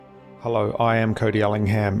Hello, I am Cody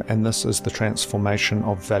Ellingham, and this is the Transformation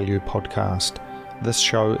of Value podcast. This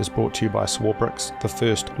show is brought to you by Swarbricks, the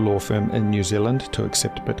first law firm in New Zealand to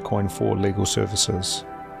accept Bitcoin for legal services.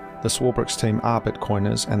 The Swarbricks team are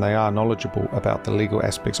Bitcoiners, and they are knowledgeable about the legal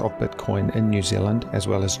aspects of Bitcoin in New Zealand, as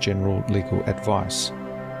well as general legal advice.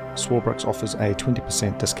 Swarbricks offers a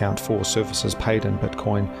 20% discount for services paid in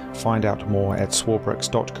Bitcoin. Find out more at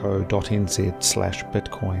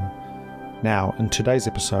swarbricks.co.nz/Bitcoin. Now, in today's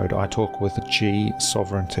episode, I talk with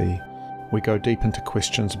gSovereignty. We go deep into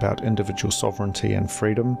questions about individual sovereignty and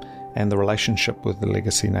freedom, and the relationship with the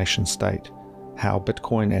legacy nation-state, how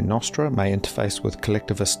Bitcoin and Nostr may interface with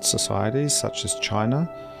collectivist societies such as China.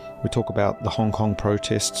 We talk about the Hong Kong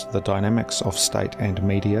protests, the dynamics of state and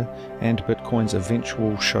media, and Bitcoin's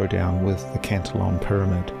eventual showdown with the Cantillon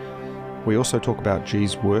Pyramid. We also talk about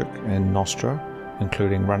G's work in Nostr,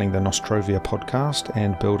 including running the Nostrovia podcast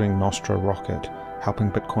and building Nostr Rocket,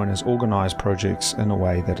 helping Bitcoiners organize projects in a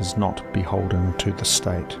way that is not beholden to the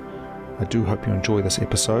state. I do hope you enjoy this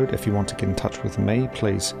episode. If you want to get in touch with me,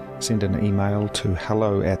 please send an email to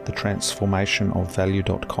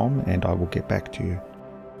hello@thetransformationofvalue.com and I will get back to you.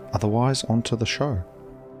 Otherwise, on to the show.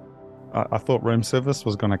 I thought room service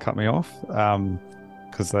was going to cut me off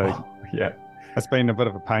because yeah. It's been a bit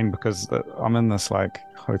of a pain because I'm in this like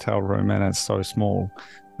hotel room and it's so small,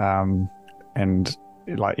 and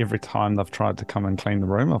like every time they've tried to come and clean the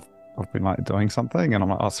room, I've been like doing something, and I'm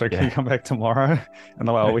like, oh, so can you come back tomorrow? And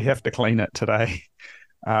they're like, oh, we have to clean it today.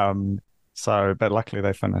 But luckily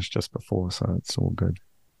they finished just before, so it's all good.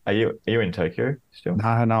 Are you in Tokyo still? No,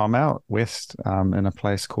 I'm out west in a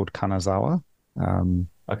place called Kanazawa.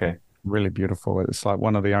 Okay. Really beautiful. It's like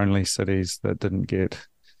one of the only cities that didn't get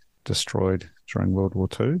destroyed during World War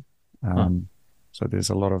II. So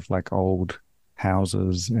there's a lot of like old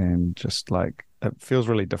houses and just like it feels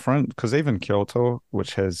really different because even Kyoto,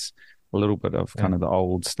 which has a little bit of kind of the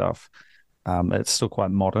old stuff, it's still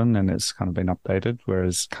quite modern and it's kind of been updated,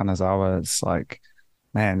 whereas Kanazawa, it's like,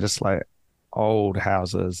 man, just like old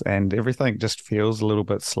houses and everything just feels a little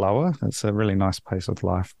bit slower. It's a really nice pace of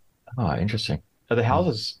life. Oh, interesting. Are the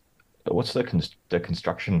houses, what's the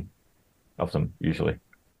construction of them usually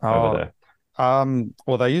over there?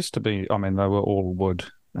 Well, they used to be, I mean, they were all wood.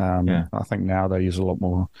 I think now they use a lot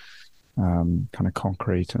more kind of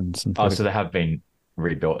concrete and synthetic. Oh, so they have been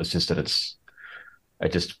rebuilt. It's just that it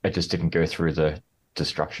just didn't go through the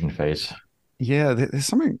destruction phase. Yeah, there's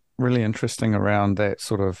something really interesting around that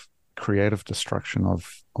sort of creative destruction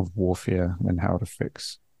of warfare and how it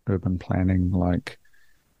affects urban planning. Like,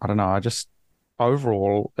 I don't know,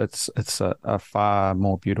 overall, it's a far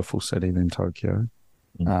more beautiful city than Tokyo.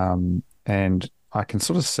 And I can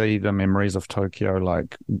sort of see the memories of Tokyo,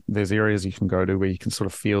 like there's areas you can go to where you can sort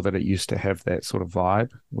of feel that it used to have that sort of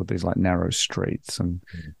vibe with these like narrow streets and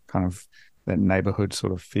kind of that neighborhood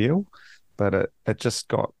sort of feel. But it just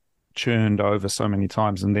got churned over so many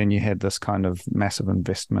times. And then you had this kind of massive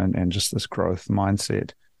investment and just this growth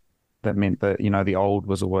mindset that meant that, the old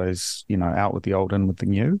was always, out with the old, in with the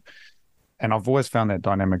new. And I've always found that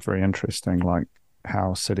dynamic very interesting, like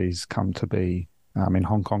how cities come to be. I mean,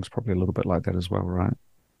 Hong Kong's probably a little bit like that as well, right?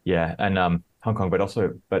 Yeah, and Hong Kong, but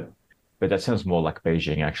that sounds more like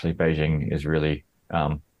Beijing. Actually, Beijing is really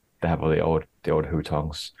they have all the old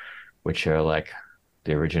hutongs, which are like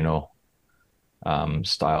the original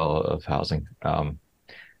style of housing,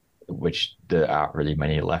 which there aren't really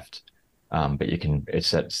many left. But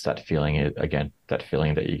it's that feeling again, that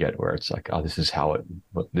feeling that you get where it's like, oh, this is how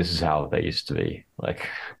they used to be, like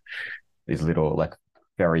these little like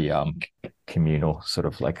very communal sort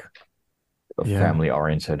of like family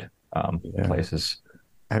oriented places.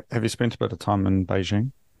 Have you spent a bit of time in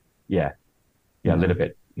Beijing? Yeah, a little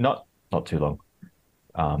bit, not too long,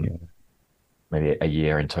 maybe a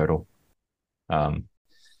year in total.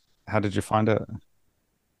 How did you find it?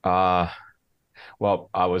 Well,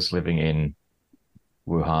 I was living in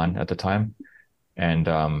Wuhan at the time, and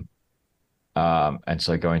so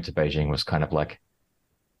going to Beijing was kind of like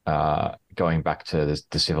going back to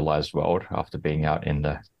the civilized world after being out in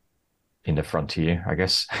the frontier, I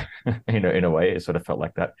guess. In a way, it sort of felt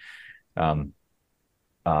like that.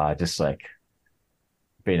 Just like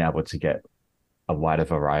being able to get a wider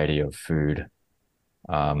variety of food,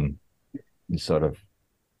 sort of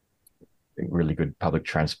really good public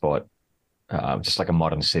transport, just like a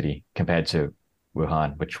modern city compared to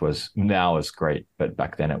Wuhan, which now is great, but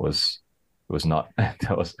back then it was not.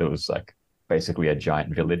 It was like basically a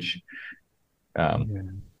giant village. So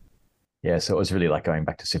it was really like going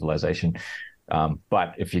back to civilization.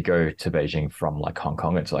 But if you go to Beijing from like Hong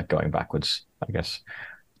Kong, it's like going backwards, I guess.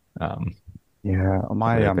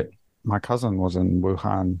 My cousin was in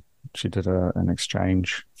Wuhan She did an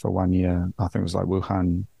exchange for 1 year. I think it was like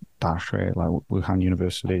Wuhan Dashi, like Wuhan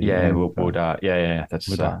University, Yeah, and yeah. That's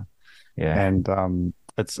Wuda. yeah, And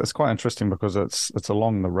it's quite interesting because it's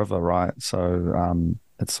along the river, right? So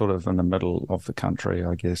it's sort of in the middle of the country,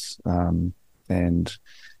 I guess. And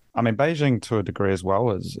I mean, Beijing to a degree as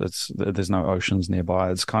well is it's there's no oceans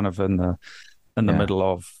nearby. It's kind of in the yeah, middle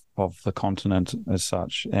of the continent as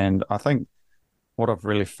such. And I think what I've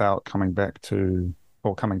really felt coming back to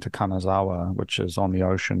or coming to Kanazawa, which is on the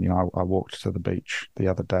ocean, I walked to the beach the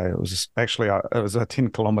other day. It was actually it was a 10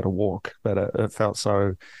 kilometer walk, but it felt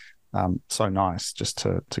so nice just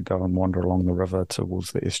to go and wander along the river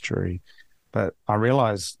towards the estuary. But I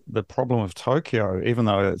realized the problem of Tokyo, even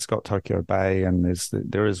though it's got Tokyo Bay and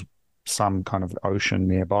there is some kind of ocean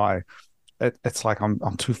nearby, it's like I'm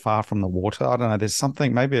too far from the water. I don't know. There's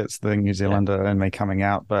something. Maybe it's the New yeah. Zealander in me coming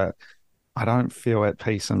out, but I don't feel at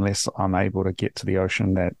peace unless I'm able to get to the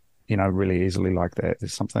ocean that really easily like that.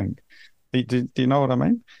 There's something. Do you know what I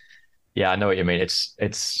mean? Yeah, I know what you mean.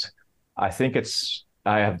 I think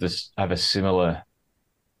I have a similar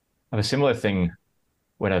thing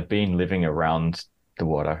when I've been living around the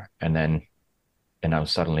water and I'm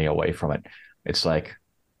suddenly away from it. It's like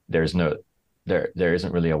there's no there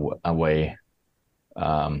isn't really a way.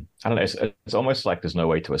 I don't know. It's almost like there's no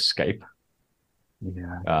way to escape.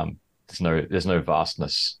 Yeah. There's no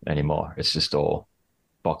vastness anymore. It's just all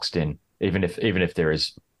boxed in. Even if even if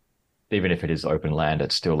it is open land,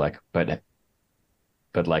 it's still like,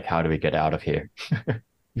 but like, how do we get out of here?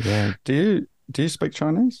 Yeah. Do you speak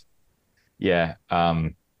Chinese? Yeah,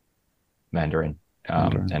 Mandarin,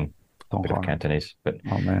 Mandarin. and a bit of Donghua. Cantonese, but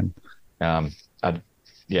Oh man. um, I,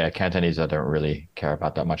 yeah, Cantonese I don't really care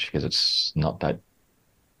about that much because it's not that.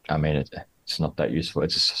 I mean, it's not that useful.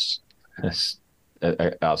 It's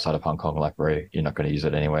outside of Hong Kong, like where you're not going to use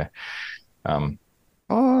it anyway. Um,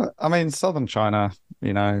 Oh, I mean, southern China,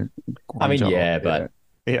 I mean, Guangzhou. yeah, Yeah. but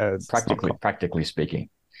Yeah, it's not practically speaking,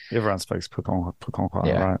 everyone speaks Putonghua,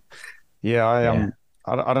 yeah, right? Yeah, yeah,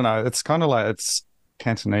 I don't know. It's kind of like it's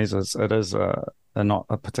Cantonese. It is a not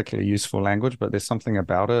a particularly useful language, but there's something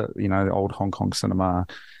about it. The old Hong Kong cinema,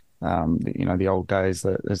 the old days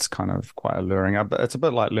that it's kind of quite alluring. But it's a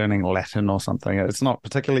bit like learning Latin or something. It's not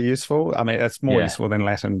particularly useful. I mean, it's more yeah. useful than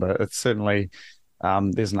Latin, but it's certainly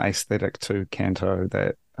there's an aesthetic to Canto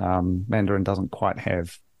that Mandarin doesn't quite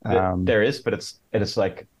have. There is, but it's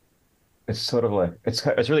like it's sort of like it's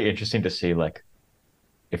really interesting to see like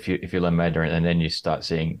if you learn Mandarin and then you start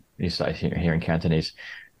hearing Cantonese,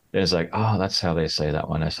 then it's like, oh, that's how they say that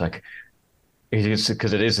one. It's like it's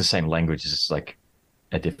because it is the same language, it's just like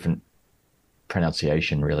a different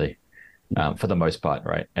pronunciation, really, for the most part,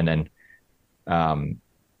 right? And then um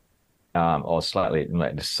or slightly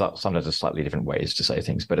like sometimes there's slightly different ways to say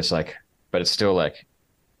things, but it's still like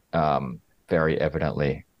very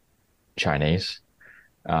evidently Chinese.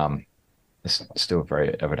 Um, it's still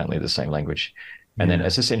very evidently the same language. And then Yeah,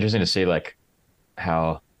 it's just interesting to see like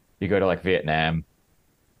how you go to like Vietnam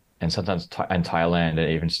and sometimes and Thailand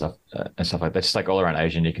and stuff like that. Just like all around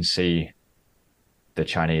Asia, and you can see the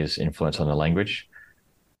Chinese influence on the language.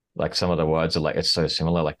 Like some of the words are like it's so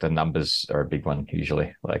similar. Like the numbers are a big one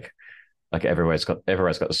usually. Like everywhere's got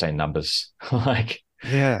the same numbers. Like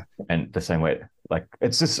yeah, and the same way. Like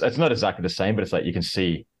it's not exactly the same, but it's like you can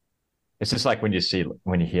see. It's just like when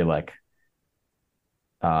you hear like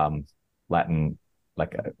Latin,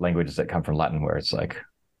 like languages that come from Latin, where it's like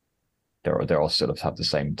they're all sort of have the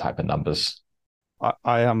same type of numbers.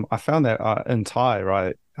 I found that in Thai,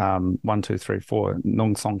 right? 1, 2, 3, 4,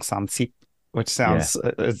 Nong Song Sam Sip, which Yeah,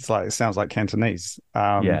 sounds like Cantonese.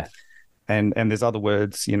 yeah, And there's other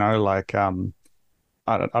words, like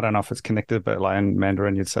I don't know if it's connected, but like in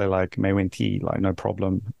Mandarin you'd say like "mei wen ti," like no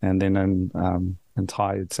problem, and then in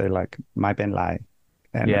Thai you'd say like "mai ben lai,"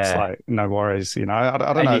 and it's yeah. like no worries, I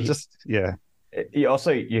don't And know, just yeah, you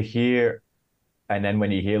also you hear, and then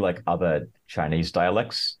when you hear like other Chinese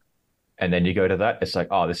dialects, and then you go to that, it's like,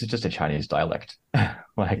 oh, this is just a Chinese dialect.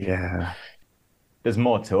 Like yeah. there's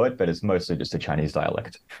more to it, but it's mostly just a Chinese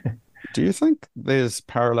dialect. Do you think there's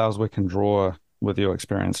parallels we can draw with your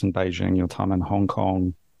experience in Beijing, your time in Hong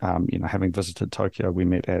Kong, having visited Tokyo, we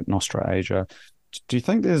met at Nostra Asia. Do you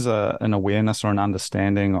think there's an awareness or an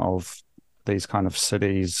understanding of these kind of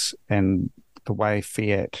cities and the way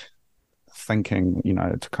fiat thinking,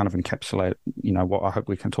 to kind of encapsulate, what I hope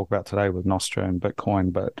we can talk about today with Nostra and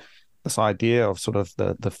Bitcoin, but this idea of sort of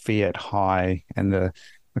the fiat high and the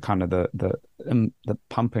kind of the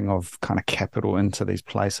pumping of kind of capital into these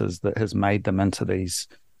places that has made them into these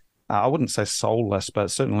I wouldn't say soulless,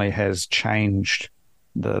 but certainly has changed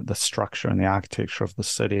the structure and the architecture of the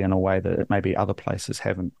city in a way that maybe other places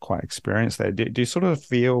haven't quite experienced that. Do you sort of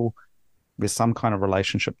feel there's some kind of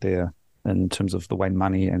relationship there in terms of the way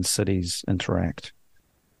money and cities interact?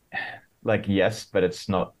 Like yes, but it's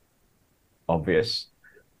not obvious.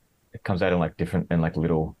 It comes out in like different in like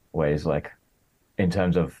little ways, like in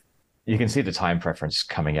terms of you can see the time preference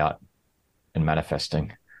coming out and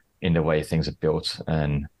manifesting in the way things are built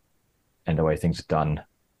and the way things are done,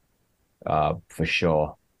 for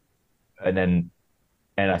sure. And then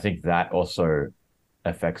and I think that also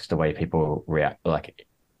affects the way people react, like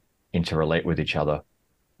interrelate with each other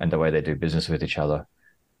and the way they do business with each other.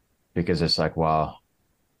 Because it's like, wow,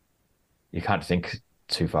 you can't think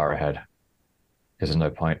too far ahead because there's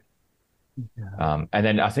no point. Yeah. And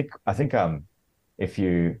then if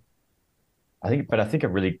you, I think a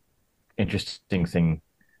really interesting thing,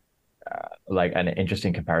 like an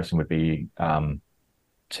interesting comparison would be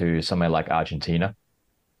to somewhere like Argentina,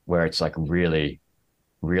 where it's like really,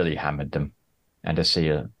 really hammered them, and to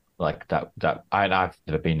see like I've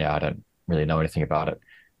never been there. I don't really know anything about it,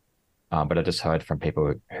 but I just heard from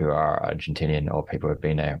people who are Argentinian or people who've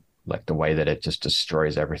been there, like the way that it just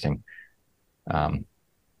destroys everything. Um,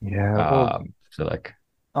 Yeah, well, so like,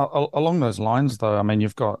 along those lines, though, I mean,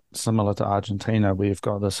 you've got similar to Argentina, where you've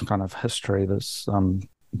got this kind of history, this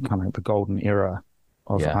kind of the golden era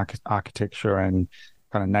of yeah, architecture and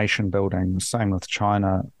kind of nation building. Same with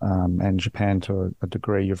China and Japan to a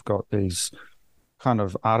degree. You've got these kind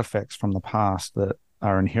of artifacts from the past that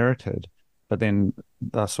are inherited, but then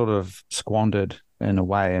they're sort of squandered in a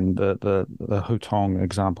way. And the Hutong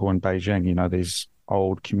example in Beijing, these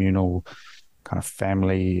old communal kind of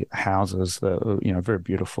family houses that are, very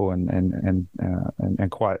beautiful and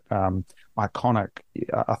quite iconic.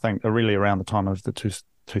 I think really around the time of the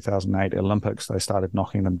 2008 Olympics, they started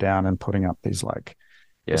knocking them down and putting up these like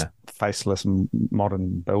just yeah, faceless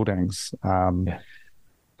modern buildings. yeah,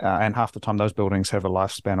 And half the time, those buildings have a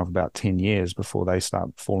lifespan of about 10 years before they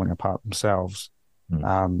start falling apart themselves. mm,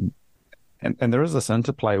 Um, and there is this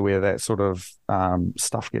interplay where that sort of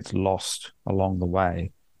stuff gets lost along the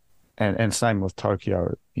way. And same with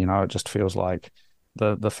Tokyo, it just feels like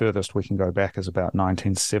the furthest we can go back is about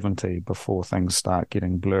 1970 before things start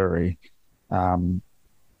getting blurry. Um,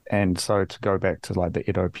 and so to go back to like the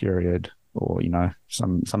Edo period or,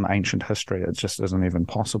 some ancient history, it just isn't even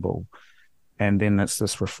possible. And then it's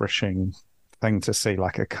this refreshing thing to see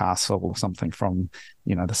like a castle or something from,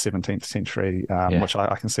 the 17th century, yeah. which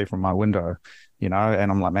I can see from my window, and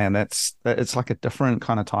I'm like, man, it's like a different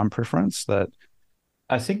kind of time preference that,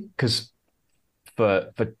 I think because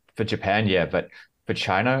for Japan, yeah, but for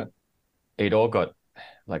China, it all got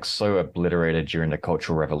like so obliterated during the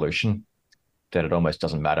Cultural Revolution that it almost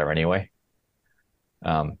doesn't matter anyway.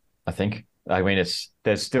 I think. I mean,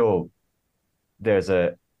 there's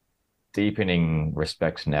a deepening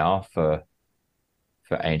respect now for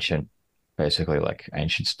ancient, basically like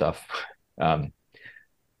ancient stuff. Um,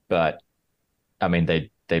 but I mean,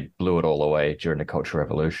 they blew it all away during the Cultural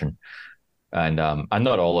Revolution, and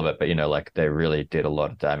not all of it, but like they really did a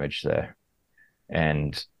lot of damage there,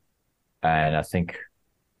 and I think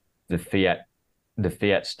the fiat the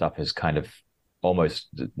fiat stuff is kind of almost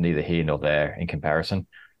neither here nor there in comparison.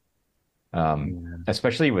 yeah,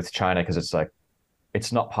 Especially with China because it's like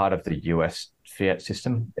it's not part of the US fiat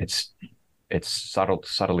system. It's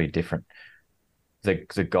subtly different.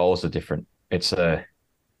 The goals are different. It's a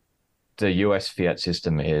The US fiat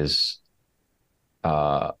system is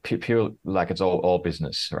pure like it's all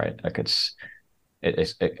business, right? Like it's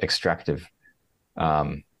extractive.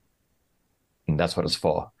 Um, and that's what it's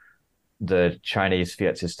for. The Chinese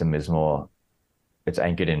fiat system is more it's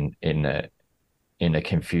anchored in a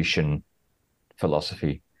Confucian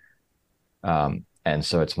philosophy. And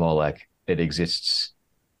so it's more like it exists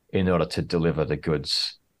in order to deliver the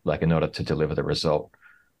goods, like in order to deliver the result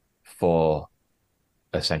for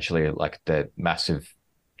essentially like the massive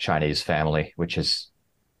Chinese family, which is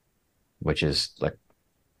like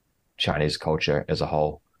Chinese culture as a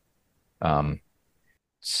whole. Um,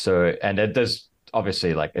 so and it does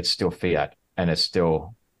obviously like it's still fiat and it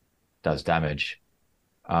still does damage.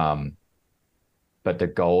 Um, but the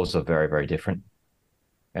goals are very, very different.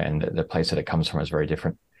 And the place that it comes from is very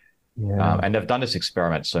different. yeah, And they've done this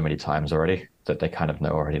experiment so many times already that they kind of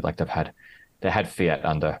know already. Like they had fiat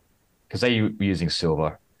under because they were using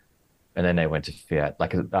silver, and then they went to fiat.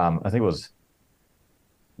 Like I think it was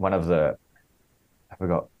one of the I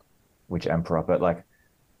forgot which emperor, but like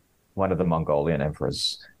one of the Mongolian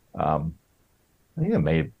emperors. I think it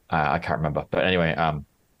may I can't remember, but anyway,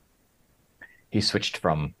 he switched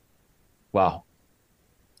from well,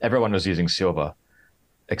 everyone was using silver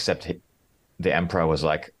except the emperor was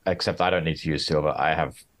like, except I don't need to use silver. I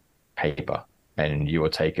have paper, and you will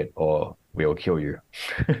take it or we will kill you.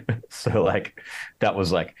 So like that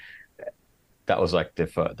was like that was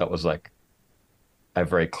like a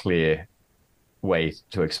very clear way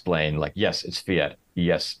to explain like, yes, it's fiat,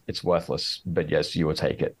 yes, it's worthless, but yes, you will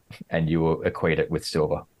take it and you will equate it with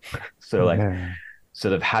silver. So like, Yeah. so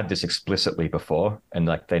they've had this explicitly before, and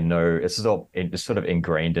like they know it's sort of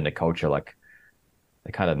ingrained in the culture. Like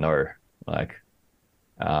they kind of know, like,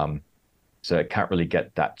 um, so it can't really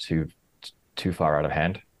get that too far out of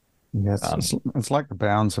hand. Yes, Um, it's like the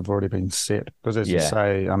bounds have already been set because, as you yeah,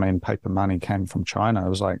 say, I mean, paper money came from China. It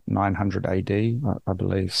was like 900 AD, I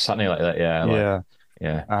believe. something like that. Yeah, like Yeah,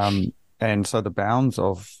 yeah, and so the bounds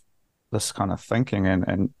of this kind of thinking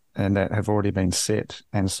and that have already been set.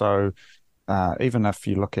 And so even if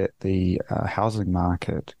you look at the housing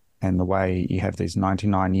market and the way you have these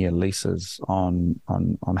 99-year leases on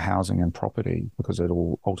housing and property because it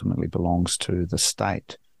all ultimately belongs to the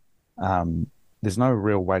state, um, there's no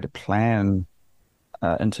real way to plan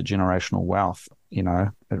intergenerational wealth. You know,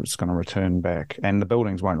 it's going to return back, and the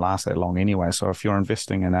buildings won't last that long anyway. So if you're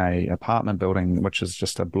investing in a apartment building, which is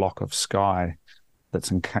just a block of sky that's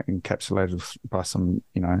encapsulated by some,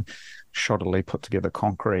 shoddily put together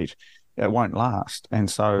concrete, it won't last. And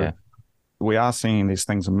so yeah. we are seeing these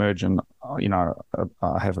things emerge. And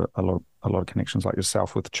I have a lot of connections like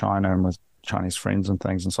yourself with China and with Chinese friends and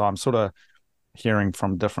things. And so I'm sort of hearing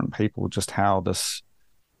from different people just how this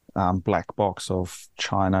black box of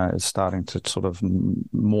China is starting to sort of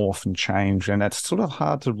morph and change. And it's sort of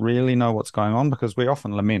hard to really know what's going on because we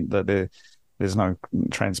often lament that there's no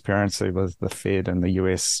transparency with the Fed and the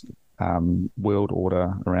US world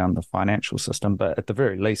order around the financial system. But at the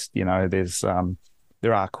very least,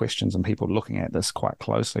 there are questions and people looking at this quite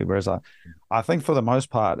closely. Whereas I think for the most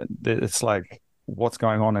part, it's like what's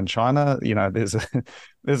going on in China. There's a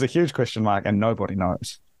there's a huge question mark and nobody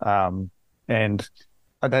knows. And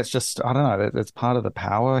that's just, I don't know, that's part of the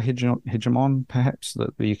power hegemon, perhaps,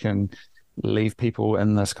 that you can leave people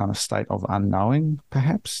in this kind of state of unknowing,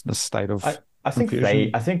 perhaps, the state I of I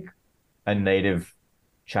confusion. think a native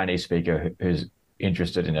Chinese speaker who's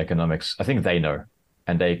interested in economics, I think they know,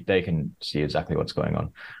 and they can see exactly what's going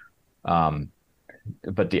on. Um,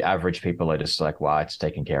 but the average people are just like, wow, it's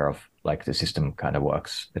taken care of. Like the system kind of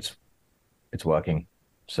works. It's working.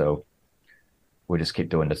 So we just keep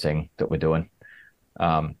doing the thing that we're doing.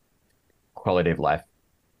 Um, Quality of life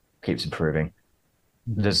keeps improving.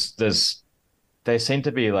 Mhm. There's they seem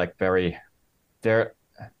to be like they're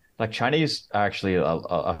like Chinese are actually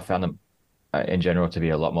I found them in general to be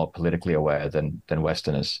a lot more politically aware than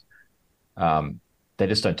Westerners. Um, they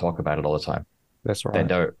just don't talk about it all the time. That's They right.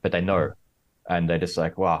 know, but they know, and they're just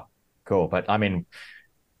like, wow, cool. But I mean,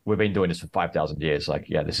 we've been doing this for 5,000 years. Like,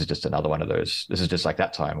 yeah, this is just another one of those. This is just like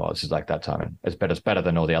that time, or this is like that time. It's better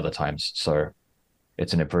than all the other times. So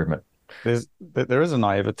it's an improvement. There is a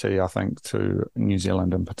naivety, I think, to New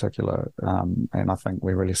Zealand in particular, and I think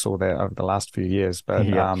we really saw that over the last few years. But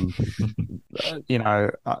Yeah,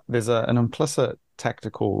 there's an implicit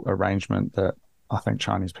tactical arrangement that I think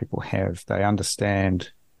Chinese people have. They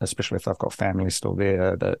understand, especially if they've got family still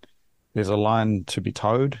there, that there's a line to be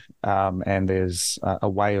towed, and there's a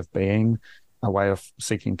way of being, a way of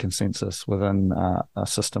seeking consensus within a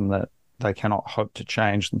system that they cannot hope to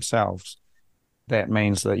change themselves. That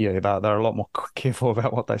means that they're a lot more careful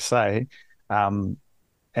about what they say, um,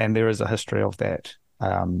 and there is a history of that.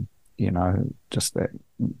 Just that,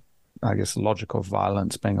 I guess, logic of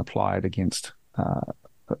violence being applied against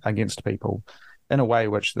people in a way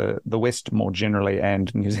which the West more generally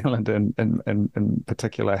and New Zealand in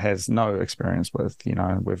particular has no experience with.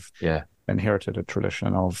 We've yeah. inherited a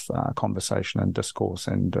tradition of conversation and discourse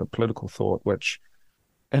and political thought, which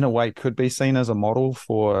in a way could be seen as a model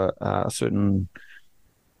for a certain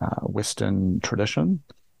Western tradition.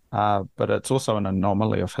 But it's also an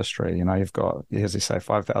anomaly of history. You've got, as you say,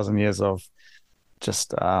 5,000 years of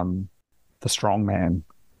just the strong man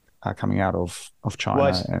coming out of Well,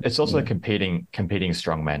 China. And it's also yeah, competing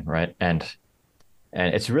strongman, right? And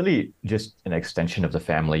it's really just an extension of the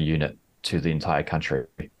family unit to the entire country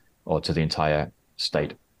or to the entire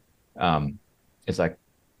state. Um, it's like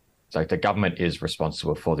the government is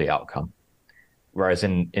responsible for the outcome, whereas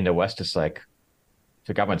in the West, it's like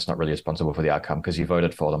the government's not really responsible for the outcome because you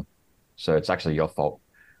voted for them, so it's actually your fault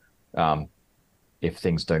um, if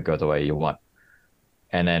things don't go the way you want.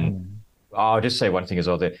 And then mm, I'll just say one thing as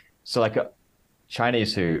well. That so like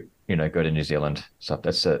Chinese who go to New Zealand stuff.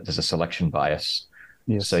 There's a selection bias,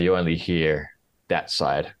 so yes, you only hear that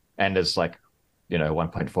side, and there's like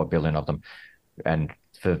 1.4 billion of them, and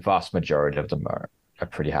the vast majority of them are. are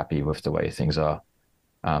pretty happy with the way things are,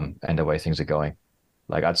 and the way things are going.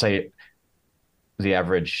 Like I'd say the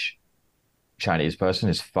average Chinese person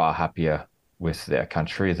is far happier with their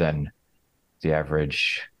country than the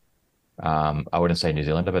average, I wouldn't say New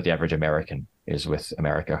Zealander, but the average American is with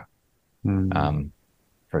America, Mm,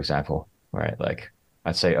 for example, right? Like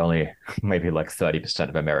I'd say only maybe like 30%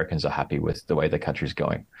 of Americans are happy with the way the country's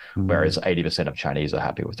going, mm, whereas 80% of Chinese are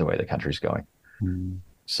happy with the way the country's going. mm,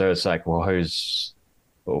 So it's like, well,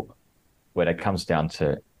 well, when it comes down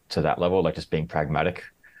to that level, like just being pragmatic,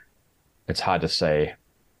 it's hard to say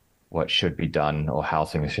what should be done or how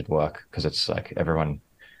things should work because it's like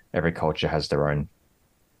every culture has their own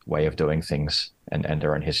way of doing things and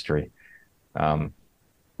their own history. Um,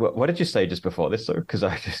 what did you say just before this though? Because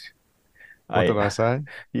what did I I, say?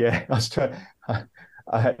 yeah, I was trying,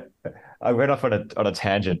 I, I went off on a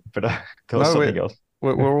tangent, but there was No, something else.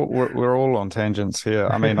 we're all on tangents here.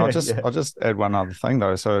 I mean, Yeah, I'll just add one other thing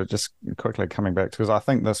though. So just quickly coming back because I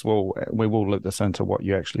think we will loop this into what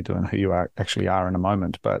you actually do and who you actually are in a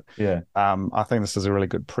moment. But yeah, I think this is a really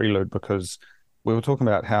good prelude because we were talking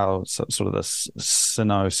about how sort of this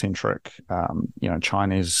Sino-centric,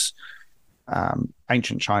 Chinese,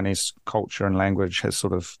 ancient Chinese culture and language has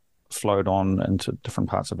sort of flowed on into different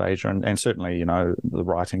parts of Asia, and certainly, the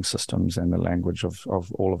writing systems and the language of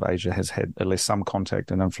all of Asia has had at least some contact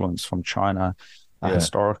and influence from China yeah.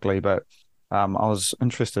 historically. But I was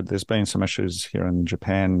interested. There's been some issues here in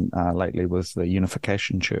Japan lately with the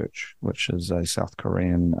Unification Church, which is a South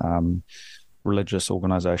Korean religious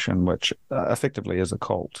organization, which effectively is a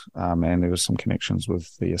cult. And there was some connections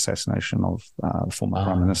with the assassination of former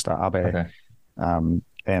Prime Minister Abe. Okay.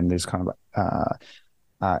 And there's kind of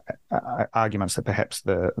arguments that perhaps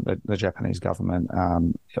the Japanese government,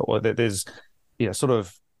 or there's sort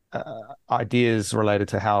of ideas related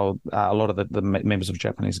to how a lot of the members of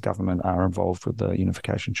Japanese government are involved with the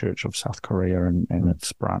Unification Church of South Korea and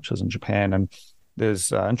its branches in Japan. And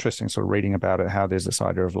there's interesting sort of reading about it, how there's this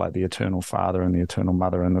idea of like the eternal father and the eternal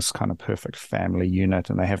mother and this kind of perfect family unit.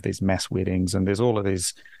 And they have these mass weddings and there's all of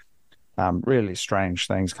these really strange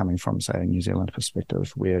things coming from, say, a New Zealand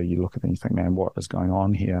perspective, where you look at it and you think, man, what is going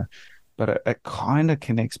on here? But it kind of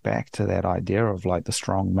connects back to that idea of like the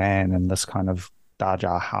strong man and this kind of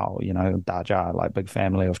Daja Hao, Daja, like big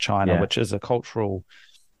family of China, Yeah. which is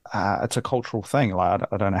it's a cultural thing. Like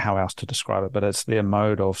I don't know how else to describe it, but it's their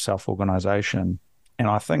mode of self-organization. And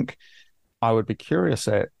I think I would be curious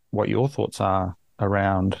at what your thoughts are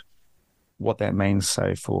around what that means,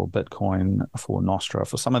 say, for Bitcoin, for Nostra,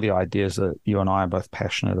 for some of the ideas that you and I are both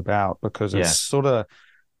passionate about, because it's Yeah. sort of,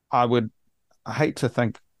 I hate to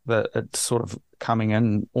think that it's sort of coming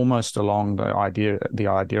in almost along the idea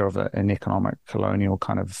of an economic colonial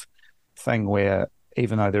kind of thing where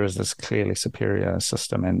even though there is this clearly superior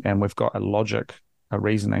system and we've got a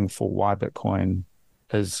reasoning for why Bitcoin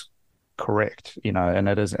is correct, and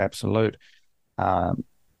it is absolute,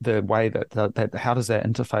 the way that how does that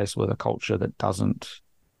interface with a culture that doesn't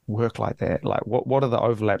work like that? Like what are the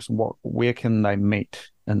overlaps and where can they meet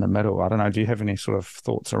in the middle? I don't know. Do you have any sort of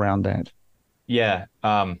thoughts around that? Yeah.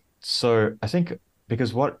 So I think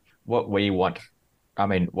because what we want, I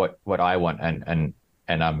mean, what I want, and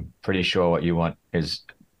I'm pretty sure what you want is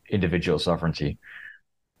individual sovereignty,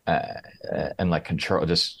 and like control.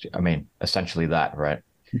 Just, I mean, essentially that, right?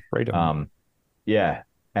 Freedom. Um, yeah,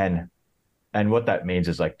 and what that means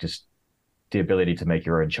is like just the ability to make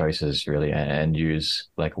your own choices, really, and use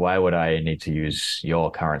like why would I need to use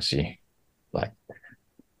your currency? Like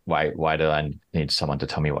why do I need someone to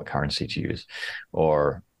tell me what currency to use,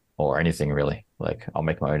 or anything really? Like I'll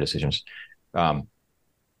make my own decisions. Um,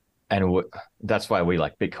 and that's why we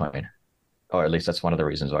like Bitcoin, or at least that's one of the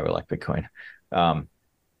reasons why we like Bitcoin. Um,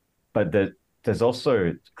 but there's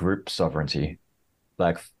also group sovereignty,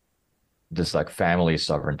 like there's like family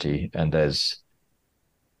sovereignty, and there's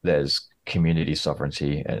community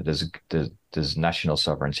sovereignty, and there's national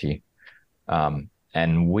sovereignty.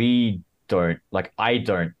 And we don't like I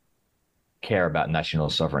don't care about national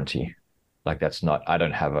sovereignty. Like that's not I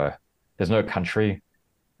don't have a there's no country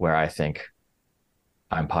where I think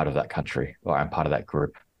I'm part of that country or I'm part of that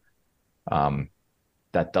group. Um,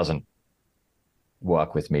 that doesn't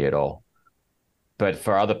work with me at all. But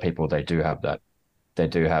for other people, they do have that. They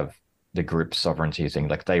do have the group sovereignty thing.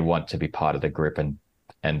 Like they want to be part of the group,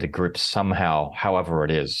 and the group somehow, however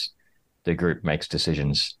it is, the group makes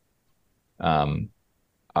decisions. Um,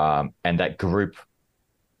 and that group,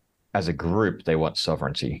 as a group, they want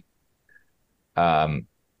sovereignty.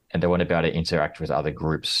 And they want to be able to interact with other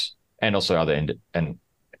groups and also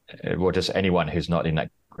or just anyone who's not in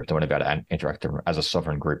that group. They want to be able to interact as a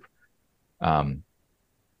sovereign group. Um,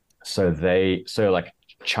 So like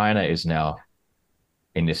China is now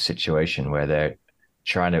in this situation where they're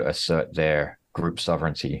trying to assert their group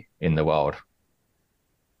sovereignty in the world,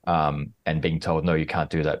 and being told, no, you can't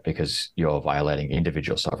do that because you're violating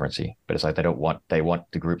individual sovereignty. But it's like they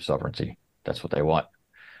want the group sovereignty. That's what they want.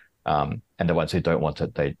 And the ones who don't want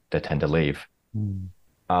it, they tend to leave. Mm.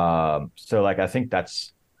 So like I think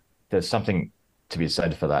there's something to be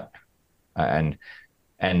said for that, and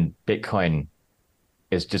Bitcoin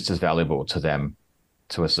is just as valuable to them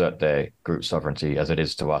to assert their group sovereignty as it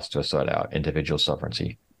is to us to assert our individual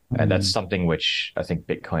sovereignty. And that's Mm. something which I think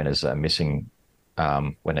Bitcoiners are missing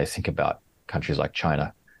when they think about countries like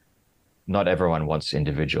China. Not everyone wants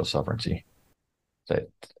individual sovereignty. So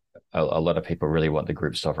a lot of people really want the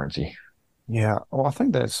group sovereignty. Yeah, well, I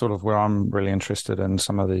think that's sort of where I'm really interested in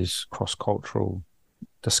some of these cross-cultural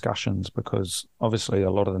discussions because obviously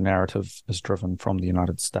a lot of the narrative is driven from the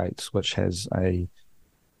United States, which has a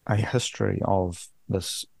history of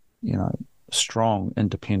this, you know, strong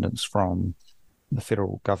independence from the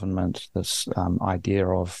federal government, this idea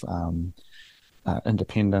of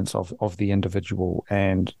independence of the individual.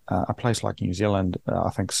 And a place like New Zealand, I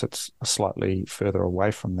think, sits slightly further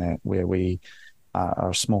away from that, where we are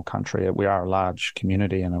a small country. We are a large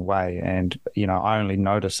community in a way. And, you know, I only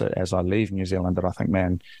notice it as I leave New Zealand that I think,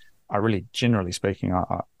 man, I really, generally speaking,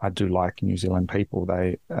 I do like New Zealand people.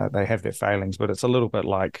 They have their failings, but it's a little bit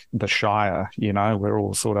like the Shire, you know, we're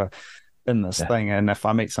all sort of in this Yeah, thing. And if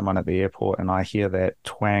I meet someone at the airport and I hear that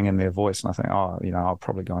twang in their voice and I think, oh, you know, I'll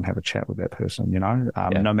probably go and have a chat with that person, you know, yeah,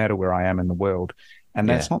 no matter where I am in the world. And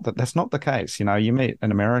yeah, that's not the case. You know, you meet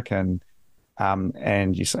an American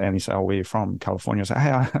and you say, oh, where are you from? California. Say,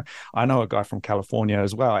 hey, I know a guy from California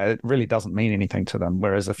as well. It really doesn't mean anything to them.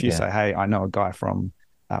 Whereas if you yeah, say, hey, I know a guy from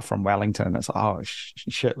Wellington, it's like, oh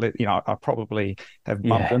shit, you know, I probably have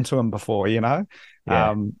bumped yeah, into him before, you know.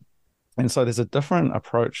 yeah, And so there's a different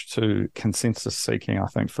approach to consensus seeking, I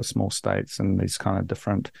think, for small states and these kind of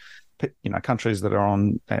different, you know, countries that are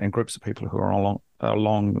on and groups of people who are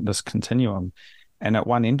along this continuum. And at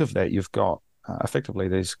one end of that, you've got effectively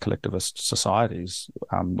these collectivist societies,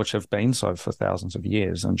 which have been so for thousands of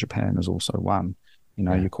years, and Japan is also one. You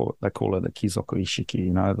know, yeah. they call it the kizoku ishiki,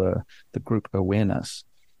 you know, the group awareness,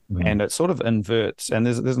 Mhm. and it sort of inverts. And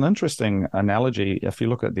there's an interesting analogy. If you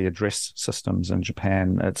look at the address systems in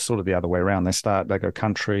Japan, it's sort of the other way around. They go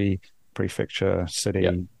country, prefecture, Yeah, city,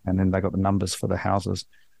 and then they got the numbers for the houses,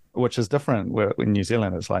 which is different. Where in New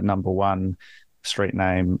Zealand, it's like number one, street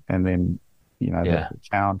name, and then you know yeah, the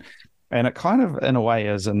town. And it kind of, in a way,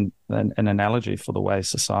 is an analogy for the way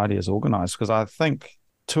society is organized. Because I think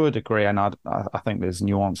to a degree, and I think there's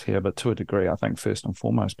nuance here, but to a degree, I think first and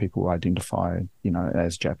foremost, people identify, you know,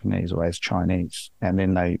 as Japanese or as Chinese, and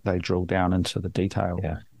then they drill down into the detail,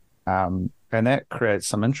 yeah, and that creates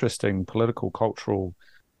some interesting political, cultural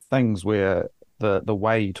things where the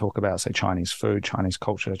way you talk about, say, Chinese food, Chinese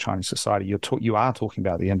culture, Chinese society, you are talking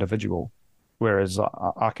about the individual, whereas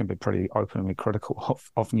I can be pretty openly critical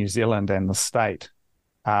of New Zealand and the state.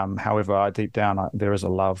 However, deep down, there is a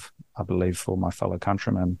love, I believe, for my fellow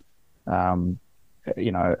countrymen. Um,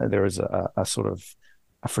 you know, there is a sort of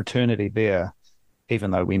a fraternity there,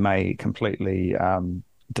 even though we may completely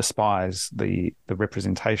despise the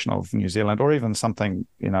representation of New Zealand, or even something,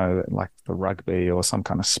 you know, like the rugby or some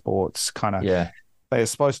kind of sports kind of. yeah, They're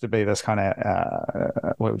supposed to be this kind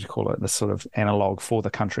of what would you call it? This sort of analog for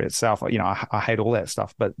the country itself. You know, I hate all that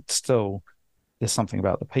stuff, but still, there's something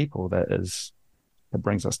about the people that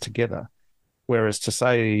brings us together. Whereas to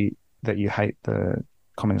say that you hate the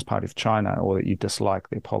Communist Party of China or that you dislike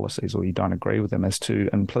their policies or you don't agree with them is to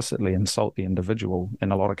implicitly insult the individual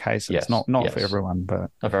in a lot of cases. yes, Not for yes. everyone, but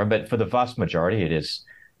Not for, but for the vast majority, it is.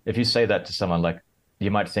 If you say that to someone, like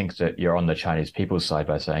you might think that you're on the Chinese people's side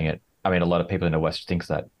by saying it. I mean, a lot of people in the West think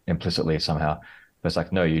that implicitly somehow, but it's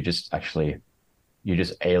like, no, you just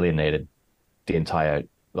alienated the entire,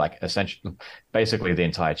 like essentially, basically the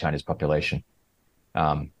entire Chinese population.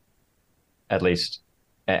 Um, at least,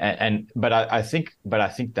 but I think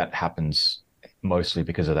that happens mostly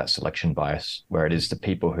because of that selection bias, where it is the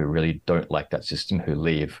people who really don't like that system who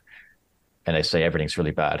leave, and they say everything's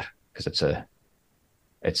really bad because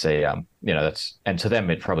you know, that's, and to them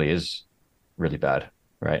it probably is really bad,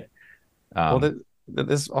 right? well, Um,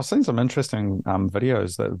 I've seen some interesting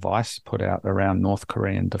videos that Vice put out around North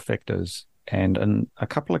Korean defectors, and in a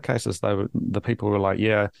couple of cases, the people were like,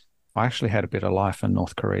 "Yeah, I actually had a better life in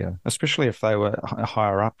North Korea," especially if they were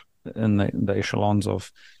higher up in the echelons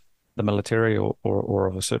of the military or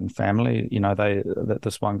of a certain family. You know,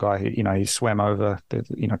 this one guy, you know, he swam over,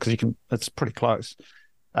 you know, because you can, it's pretty close.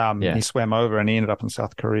 He Yeah. swam over and he ended up in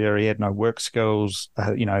South Korea. He had no work skills.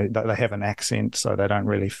 They have an accent, so they don't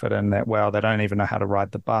really fit in that well. They don't even know how to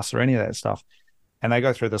ride the bus or any of that stuff. And they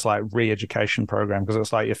go through this like re-education program because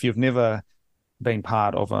it's like if you've never been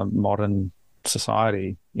part of a modern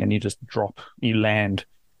society and you land,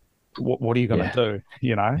 what are you going to Yeah. do?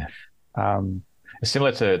 Yeah. Um, It's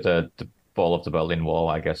similar to the fall of the Berlin Wall,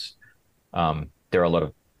 I guess. There are a lot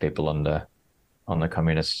of people on the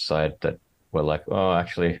communist side that were like, oh,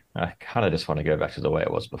 actually, I kind of just want to go back to the way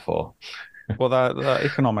it was before. well, they're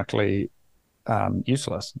economically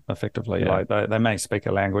useless, effectively. Yeah. Like they may speak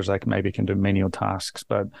a language, they maybe can do menial tasks,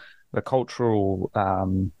 but the cultural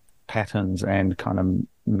patterns and kind of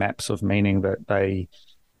maps of meaning that the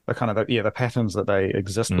kind of the patterns that they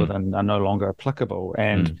exist Mm, within are no longer applicable.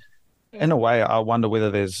 And mm, in a way, I wonder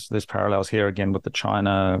whether there's parallels here again with the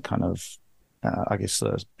China kind of, I guess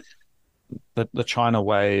the China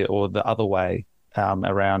way or the other way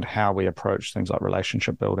around how we approach things like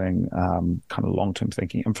relationship building, kind of long-term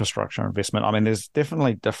thinking, infrastructure investment. I mean, there's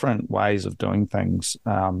definitely different ways of doing things,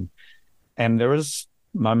 and there is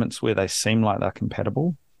moments where they seem like they're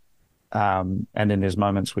compatible, and then there's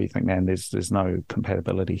moments where you think, man, there's no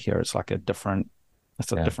compatibility here. It's a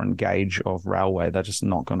yeah. different gauge of railway. They're just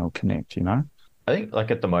not going to connect, you know? I think like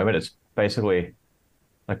at the moment, it's basically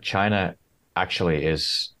like China actually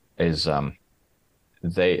is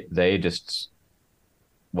they just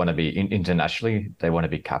want to be internationally, they want to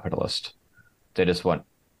be capitalist. They just want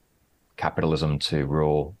capitalism to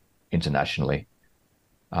rule internationally,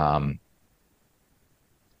 um,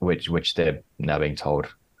 which they're now being told,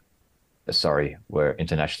 sorry, we're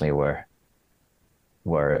internationally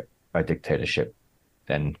we're a dictatorship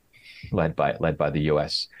and led by the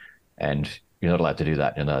US, and you're not allowed to do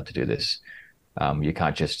that. You're not allowed to do this. You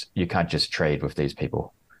can't just trade with these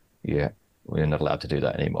people. Yeah, we're not allowed to do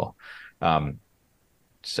that anymore. Um,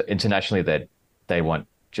 so internationally, they want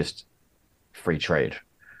just free trade,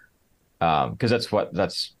 because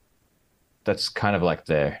that's kind of like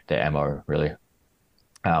their MO really.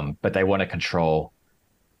 But they want to control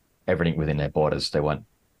everything within their borders. They want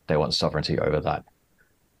sovereignty over that.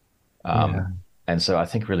 Um, Yeah. and so I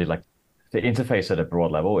think really like the interface at a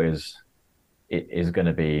broad level is going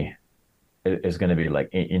to be like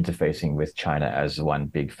interfacing with China as one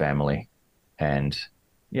big family, and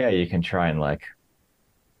yeah, you can try and like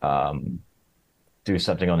um, do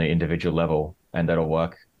something on the individual level, and that'll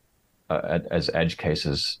work as edge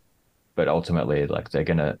cases. But ultimately, like they're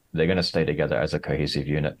gonna stay together as a cohesive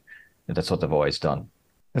unit. And that's what they've always done.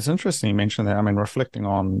 It's interesting you mentioned that. I mean, reflecting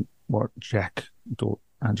on what Jack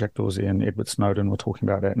Dorsey and Edward Snowden were talking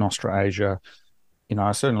about at Nostra Asia,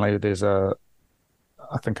 certainly there's I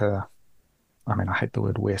think I mean, I hate the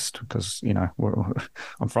word West because,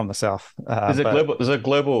 I'm from the South, There's a but global, there's a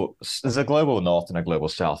global, there's a global North and a global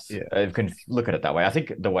South. yeah, You can look at it that way. I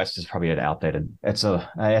think the West is probably an outdated. It's a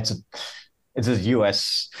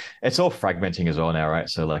US. It's all fragmenting as well now, right?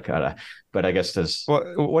 So like, but I guess there's well,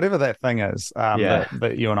 whatever that thing is yeah,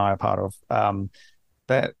 that you and I are part of,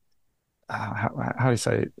 that how do you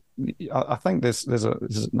say? I think there's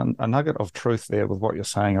a nugget of truth there with what you're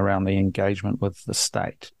saying around the engagement with the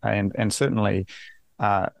state, and certainly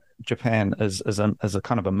uh, Japan is a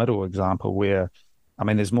kind of a middle example where, I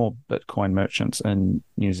mean, there's more Bitcoin merchants in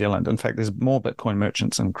New Zealand. In fact, there's more Bitcoin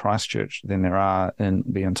merchants in Christchurch than there are in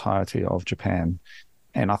the entirety of Japan,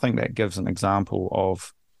 and I think that gives an example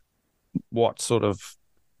of what sort of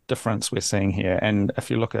difference we're seeing here. And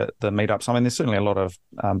if you look at the meetups, I mean, there's certainly a lot of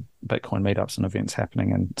Bitcoin meetups and events happening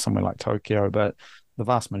in somewhere like Tokyo, but the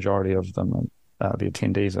vast majority of them, the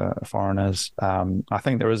attendees are foreigners. I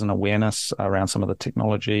think there is an awareness around some of the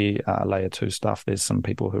technology, layer two stuff. There's some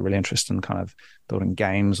people who are really interested in kind of building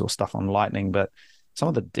games or stuff on Lightning, but some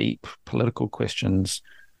of the deep political questions,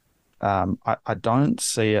 I don't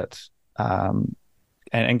see it.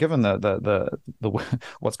 And given the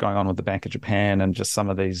what's going on with the Bank of Japan and just some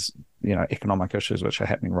of these economic issues which are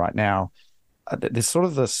happening right now, there's sort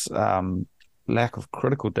of this lack of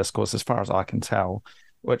critical discourse, as far as I can tell,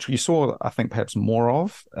 which you saw, I think, perhaps more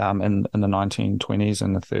of in the 1920s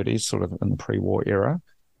and the 30s, sort of in the pre-war era.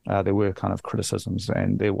 There were kind of criticisms,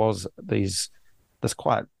 and there was this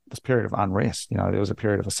period of unrest. There was a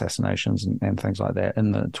period of assassinations and things like that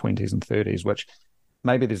in the 20s and 30s, which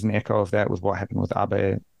maybe there's an echo of that with what happened with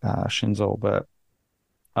Abe Shinzo, but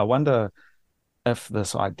I wonder if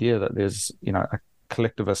this idea that there's, a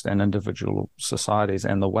collectivist and individual societies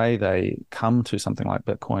and the way they come to something like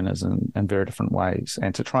Bitcoin is in very different ways,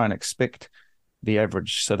 and to try and expect the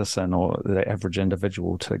average citizen or the average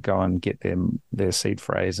individual to go and get their seed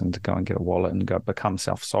phrase and to go and get a wallet and go become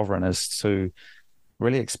self-sovereign is to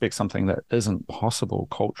really expect something that isn't possible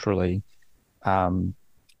culturally, um,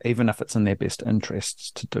 even if it's in their best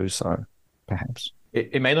interests to do so, perhaps.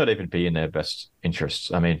 It may not even be in their best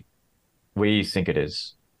interests. I mean, we think it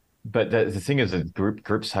is, but the thing is that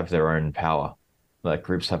groups have their own power. Like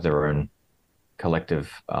groups have their own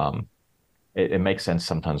collective. It makes sense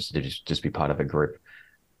sometimes to just be part of a group,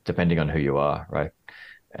 depending on who you are, right?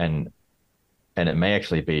 And and it may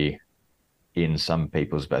actually be in some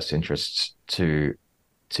people's best interests to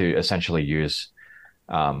essentially use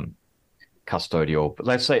um, custodial.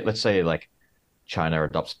 Let's say like China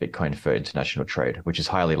adopts Bitcoin for international trade, which is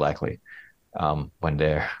highly likely when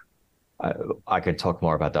they're. I could talk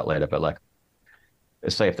more about that later, but like,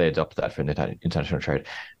 say if they adopt that for international trade,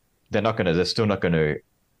 they're still not going to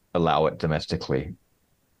allow it domestically,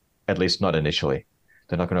 at least not initially.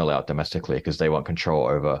 They're not going to allow it domestically because they want control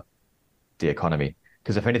over the economy.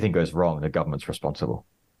 Because if anything goes wrong, the government's responsible.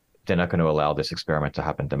 They're not going to allow this experiment to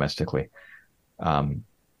happen domestically, um,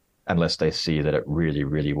 unless they see that it really,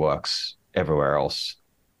 really works everywhere else.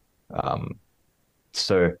 Um,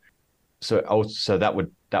 so, so that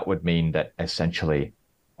would mean that essentially,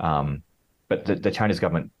 but the Chinese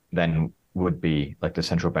government then would be like the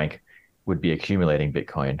central bank would be accumulating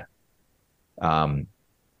Bitcoin, um,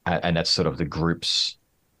 and that's sort of the groups.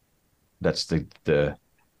 That's the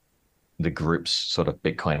group's sort of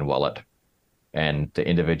Bitcoin wallet, and the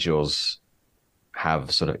individuals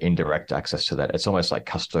have sort of indirect access to that. It's almost like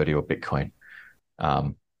custodial Bitcoin,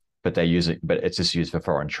 um, but they use it, but it's just used for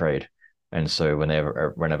foreign trade. And so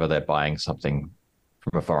whenever they're buying something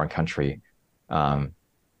from a foreign country,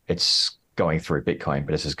 it's going through Bitcoin,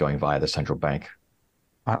 but it's just going via the central bank.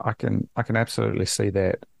 I can absolutely see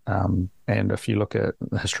that. And if you look at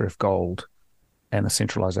the history of gold and the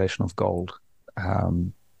centralization of gold,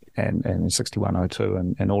 um, and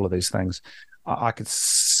 6102 and all of these things, I could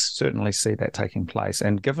certainly see that taking place.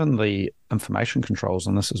 And given the information controls,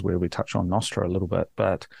 and this is where we touch on Nostr a little bit,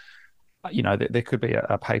 but there could be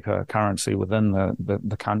a paper currency within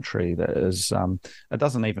the country that is, it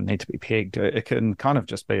doesn't even need to be pegged. It can kind of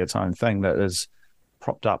just be its own thing that is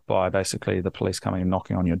propped up by basically the police coming and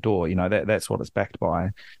knocking on your door. That's what it's backed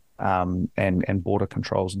by, and border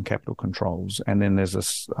controls and capital controls. And then there's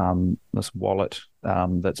this wallet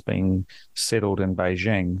that's being settled in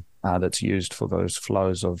Beijing, that's used for those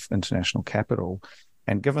flows of international capital.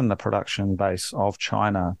 And given the production base of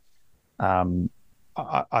China,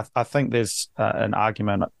 I think there's an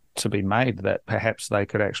argument to be made that perhaps they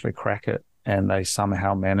could actually crack it and they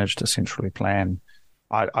somehow manage to centrally plan.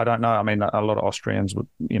 I don't know. I mean, a lot of Austrians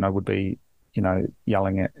would be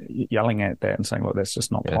yelling at that and saying, look, that's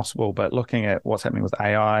just not possible. But looking at what's happening with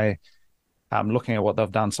AI, looking at what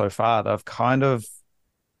they've done so far, they've kind of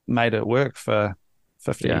made it work for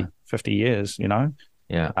 50 years,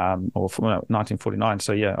 or from 1949.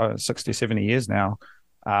 So 60, 70 years now.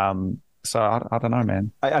 So I don't know,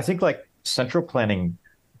 man. I think like central planning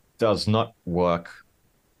does not work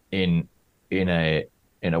in a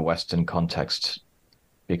Western context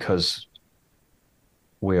because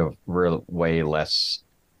we're way less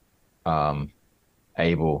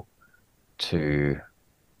able to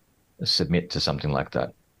submit to something like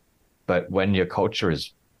that. But when your culture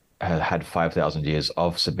has had 5,000 years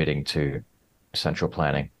of submitting to central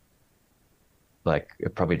planning, like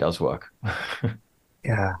it probably does work.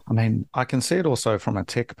 Yeah, I mean, I can see it also from a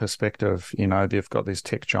tech perspective. They've got these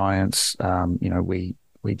tech giants,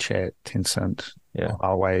 WeChat, Tencent,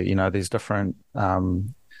 Huawei, these different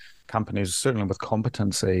companies, certainly with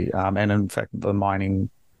competency, and in fact, the mining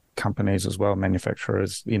companies as well,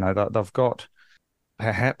 manufacturers, they've got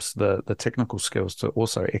perhaps the technical skills to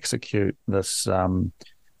also execute this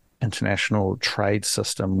international trade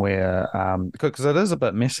system where, because it is a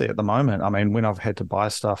bit messy at the moment. I mean, when I've had to buy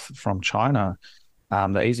stuff from China,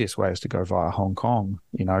 the easiest way is to go via Hong Kong.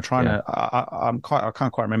 I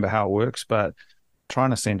can't quite remember how it works, but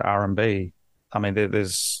trying to send RMB, I mean,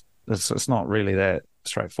 it's not really that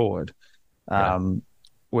straightforward.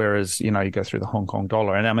 Whereas, you go through the Hong Kong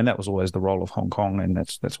dollar, and I mean, that was always the role of Hong Kong, and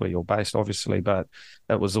that's where you're based, obviously, but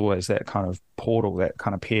it was always that kind of portal, that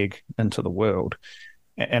kind of peg into the world.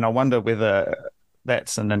 And I wonder whether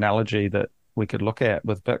that's an analogy that we could look at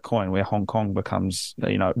with Bitcoin, where Hong Kong becomes,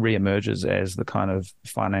 reemerges as the kind of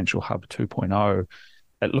financial hub 2.0.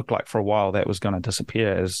 It looked like for a while that was going to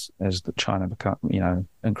disappear as the China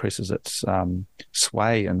increases its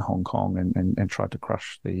sway in Hong Kong and tried to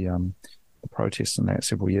crush the protests in that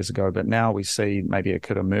several years ago. But now we see maybe it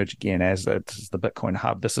could emerge again as it's the Bitcoin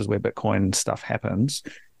hub. This is where Bitcoin stuff happens.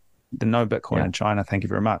 The no Bitcoin in China. Thank you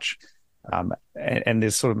very much. And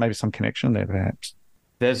there's sort of maybe some connection there, perhaps.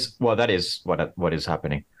 That is what is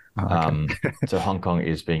happening. Oh, okay. So Hong Kong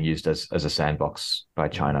is being used as a sandbox by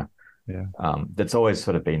China. Yeah. That's always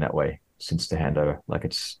sort of been that way since the handover. Like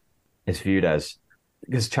it's viewed as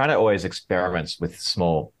because China always experiments with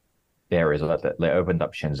small areas. Like that they opened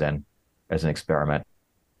up Shenzhen as an experiment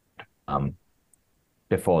um,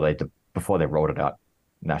 before they rolled it out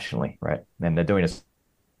nationally, right? And they're doing the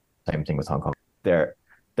same thing with Hong Kong.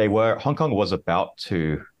 Hong Kong was about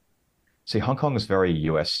to see Hong Kong is very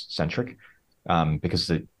US centric because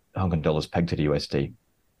the Hong Kong dollar is pegged to the USD,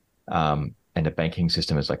 and the banking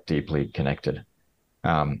system is like deeply connected.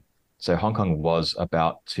 Um, so Hong Kong was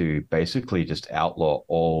about to basically just outlaw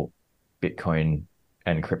all Bitcoin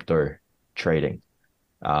and crypto trading,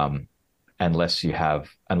 um, unless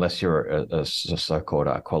you're a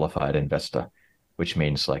so-called qualified investor, which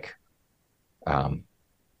means like um,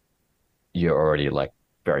 you're already like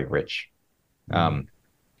very rich. Mm. Um,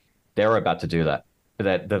 they were about to do that.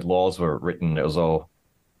 That the laws were written. It was all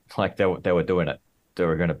like they were doing it. They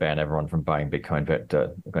were going to ban everyone from buying Bitcoin, but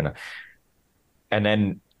they're going to. And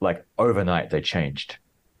then like overnight they changed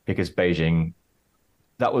because Beijing.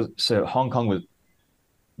 That was so Hong Kong was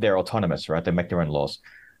they're autonomous, right? They make their own laws.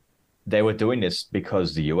 They were doing this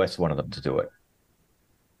because the US wanted them to do it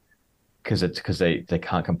because they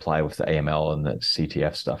can't comply with the AML and the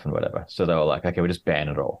CTF stuff and whatever. So they were like, okay, we just ban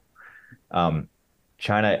it all. Um,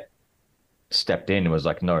 China stepped in and was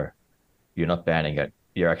like, no, you're not banning it.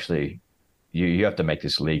 You're actually you have to make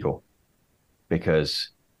this legal because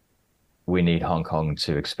we need Hong Kong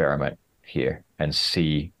to experiment here and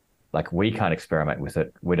see like we can't experiment with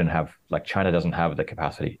it. We don't have like China doesn't have the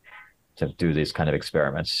capacity to do these kind of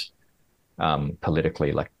experiments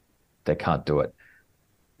politically. Like they can't do it,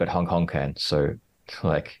 but Hong Kong can. So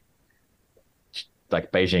like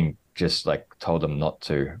like Beijing just like told them not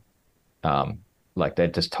to. Um, like they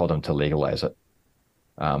just told them to legalize it,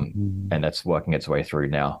 Mm. and that's working its way through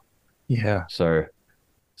now. Yeah. So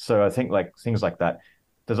so I think like things like that.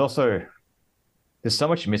 There's also there's so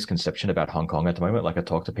much misconception about Hong Kong at the moment. Like I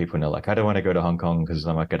talk to people and they're like, I don't want to go to Hong Kong because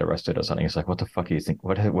I might get arrested or something. It's like, what the fuck do you think?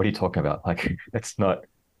 What are you talking about? Like that's not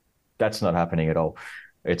happening at all.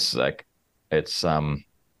 It's like it's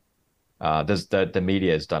there's the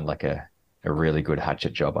media has done like a really good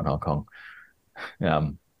hatchet job on Hong Kong.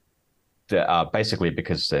 Um basically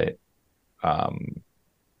because they um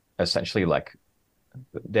essentially like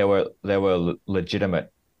there were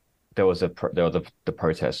legitimate there were the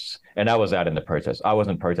protests and I was out in the protests. I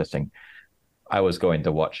wasn't protesting. I was going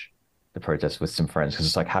to watch the protests with some friends because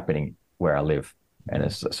it's like happening where I live and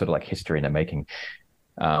it's sort of like history in the making.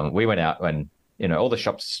 We went out when all the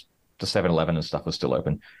shops, the 7-Eleven and stuff was still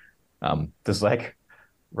open. There's like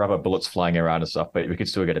rubber bullets flying around and stuff, but we could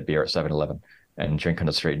still get a beer at 7-Eleven and drink on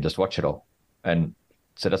the street and just watch it all. And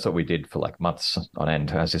so that's what we did for like months on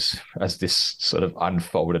end as this sort of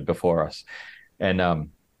unfolded before us. And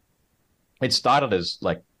it started as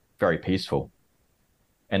like very peaceful,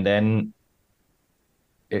 and then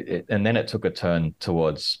it took a turn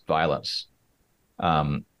towards violence.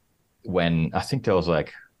 Um, when I think there was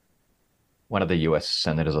like one of the U.S.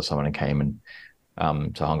 senators or someone came and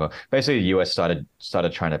to Hong Kong. Basically, the U.S. started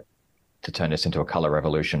trying to turn this into a color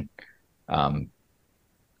revolution um,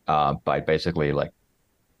 by basically like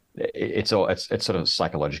it's sort of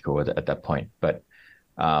psychological at that point. But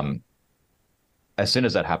um, as soon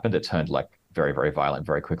as that happened, it turned like very very violent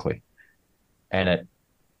very quickly, and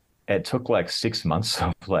it took like 6 months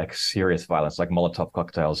of like serious violence, like Molotov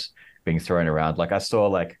cocktails being thrown around. Like I saw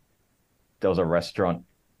like there was a restaurant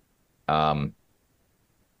um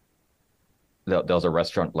there was a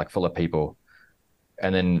restaurant like full of people,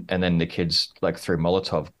 and then the kids like threw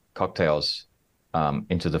Molotov cocktails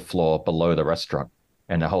into the floor below the restaurant,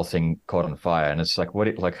 and the whole thing caught on fire. And it's like,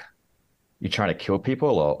 like you trying to kill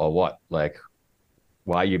people or what? Like,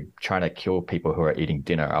 why are you trying to kill people who are eating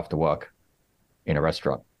dinner after work in a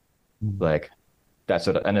restaurant? Mm. Like that's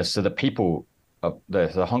what, and so the people,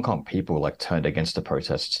 the Hong Kong people like turned against the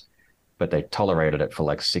protests, but they tolerated it for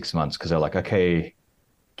like 6 months because they're like, okay,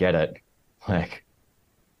 get it. Like,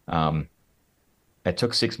 um, it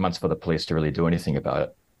took 6 months for the police to really do anything about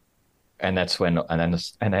it, and that's when, and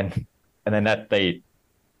then that they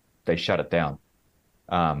shut it down,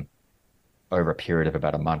 um, over a period of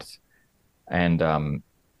about a month, and and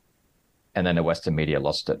then the Western media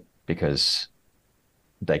lost it because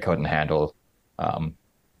they couldn't handle, um,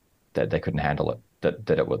 that they couldn't handle it,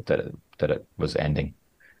 that it was ending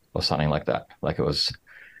or something like that. Like it was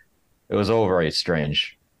all very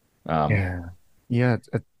strange. Um, Yeah. Yeah.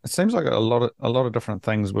 It seems like a lot of different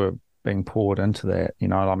things were being poured into that.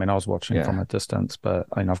 I mean, I was watching from yeah, a distance, but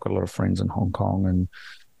I've got a lot of friends in Hong Kong,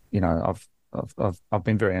 and I've I've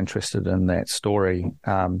been very interested in that story.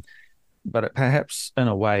 But it perhaps in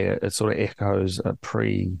a way it sort of echoes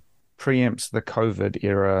preempts the COVID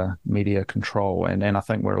era media control, and I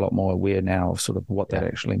think we're a lot more aware now of sort of what that Yeah.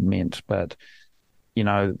 actually meant. But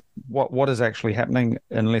what is actually happening,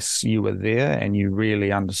 unless you were there and you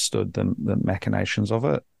really understood the machinations of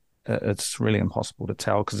it, it's really impossible to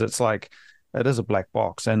tell, because it's like it is a black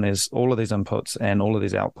box, and there's all of these inputs and all of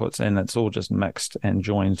these outputs, and it's all just mixed and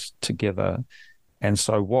joined together. And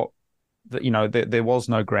so there was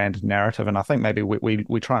no grand narrative, and I think maybe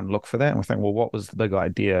we try and look for that, and we think, well, what was the big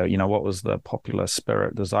idea? What was the popular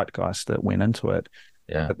spirit, the zeitgeist that went into it?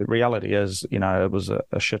 Yeah. But the reality is, it was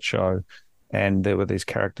a shit show, and there were these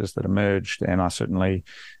characters that emerged, and I certainly,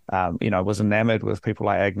 was enamored with people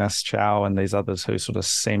like Agnes Chow and these others who sort of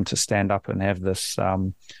seemed to stand up and have this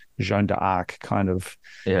Joan d'Arc kind of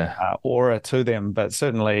Yeah. aura to them. But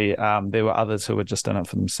certainly there were others who were just in it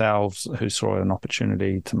for themselves, who saw an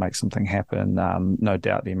opportunity to make something happen. No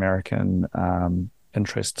doubt the American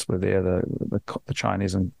interests were there, the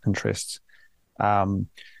Chinese interests. And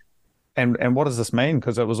what does this mean?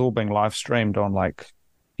 Because it was all being live streamed on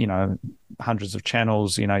hundreds of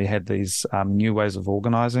channels. You had these new ways of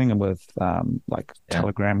organizing, and with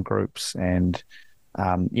Telegram groups, and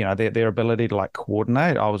their ability to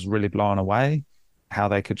coordinate. I was really blown away how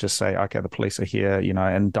they could just say, okay, the police are here,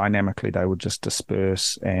 and dynamically they would just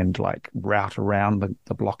disperse and route around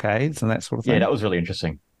the blockades and that sort of thing. Yeah, that was really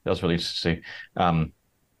interesting. That was really interesting.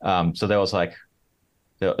 So there was but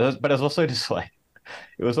it was also just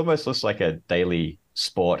it was almost just like a daily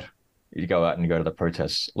sport. You go out and go to the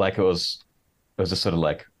protests. It was just sort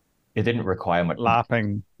of it didn't require much.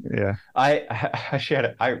 LARPing, yeah. I shared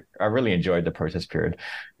it. I really enjoyed the protest period.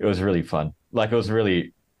 It was really fun. It was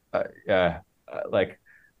really, there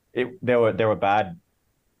were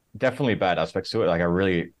definitely bad aspects to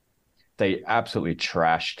it. They absolutely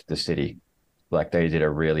trashed the city. They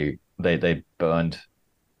did they burned,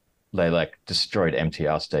 they destroyed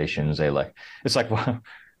MTR stations. It's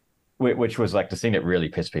which was the thing that really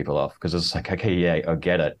pissed people off, because it's okay, yeah, I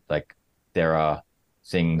get it. There are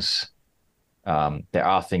things,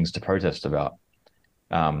 to protest about,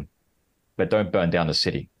 but don't burn down the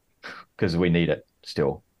city, because we need it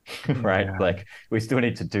still, right? Yeah. We still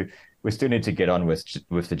need to get on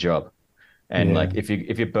with the job. And Yeah. if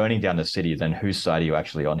you're burning down the city, then whose side are you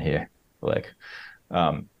actually on here?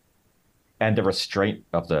 And the restraint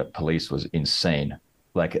of the police was insane.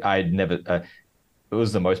 I'd never. It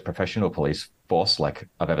was the most professional police force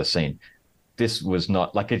I've ever seen. This was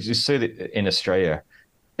not it's just so that in Australia,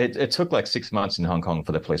 it took 6 months in Hong Kong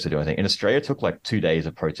for the police to do anything. In Australia, it took 2 days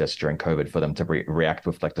of protests during COVID for them to react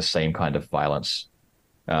with the same kind of violence.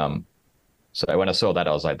 So when I saw that,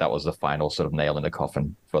 I was like, that was the final sort of nail in the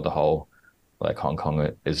coffin for the whole, Hong Kong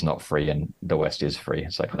is not free and the West is free.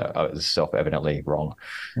 It's no, it's self-evidently wrong.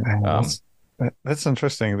 Yeah, that's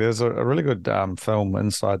interesting. There's a really good film,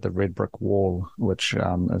 Inside the Red Brick Wall, which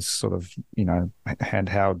is sort of,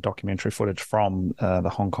 handheld documentary footage from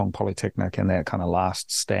the Hong Kong Polytechnic and that kind of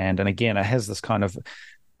last stand. And again, it has this kind of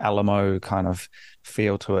Alamo kind of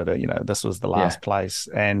feel to it. This was the last place.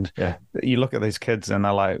 And you look at these kids and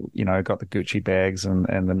they're got the Gucci bags and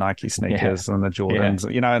the Nike sneakers and the Jordans,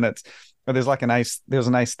 and there's there's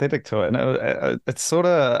an aesthetic to it. And it's sort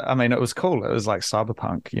of, it was cool. It was like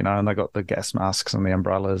cyberpunk, and they got the gas masks and the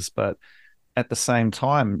umbrellas. But at the same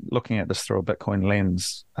time, looking at this through a Bitcoin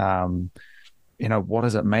lens, what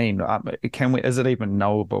does it mean? Is it even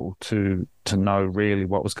knowable to know really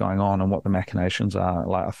what was going on and what the machinations are?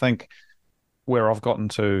 I think where I've gotten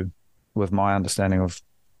to with my understanding of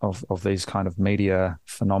these kind of media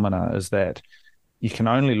phenomena is that you can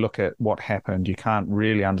only look at what happened. You can't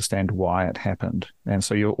really understand why it happened. And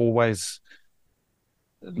so you're always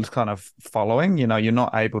kind of following, you're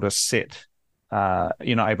not able to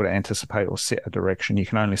anticipate or set a direction. You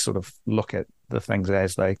can only sort of look at the things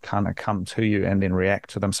as they kind of come to you and then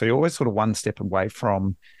react to them. So you're always sort of one step away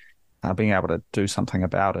from being able to do something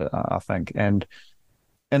about it, I think. And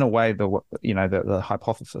in a way, the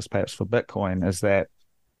hypothesis perhaps for Bitcoin is that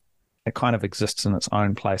it kind of exists in its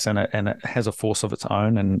own place, and it has a force of its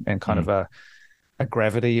own and kind of a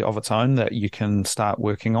gravity of its own that you can start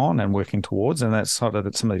working on and working towards. And that's sort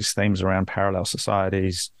of some of these themes around parallel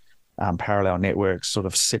societies, parallel networks, sort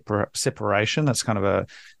of separation. That's kind of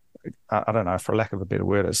I don't know, for lack of a better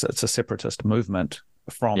word, it's a separatist movement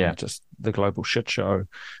from just the global shit show.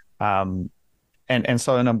 And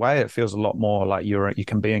so in a way, it feels a lot more like you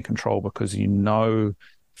can be in control, because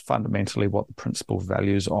fundamentally what the principal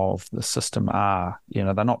values of the system are.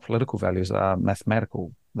 They're not political values, they're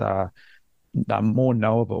mathematical. They're they're more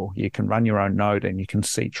knowable. You can run your own node and you can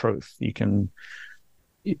see truth. You can,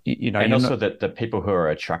 And you're also not. that the people who are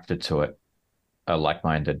attracted to it are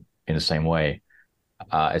like-minded in the same way.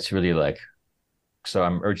 It's really like, so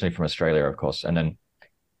I'm originally from Australia, of course, and then,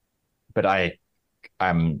 but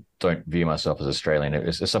I'm don't view myself as Australian.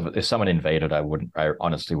 If someone invaded, I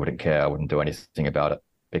honestly wouldn't care. I wouldn't do anything about it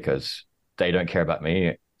because they don't care about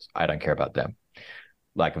me. I don't care about them.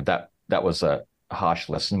 Like that was a harsh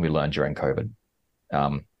lesson we learned during COVID.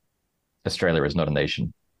 Um, Australia is not a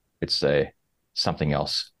nation. It's a something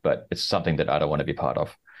else, but it's something that I don't want to be part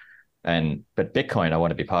of. But Bitcoin, I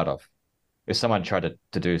want to be part of. If someone tried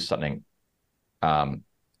to do something, um,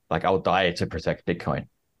 like I'll die to protect Bitcoin.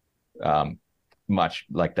 Um, much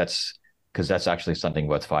like that's because that's actually something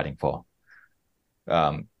worth fighting for.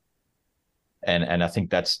 Um, and I think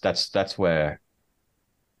that's where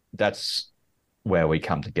we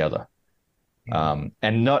come together. And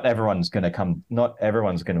not everyone's going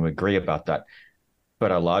to agree about that,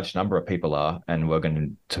 but a large number of people are, and we're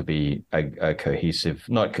going to be a cohesive.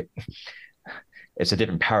 Not, it's a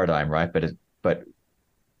different paradigm, right? But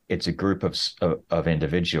it's a group of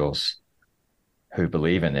individuals who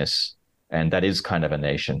believe in this, and that is kind of a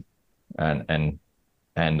nation. And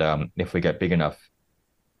if we get big enough,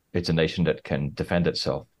 it's a nation that can defend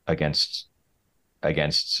itself against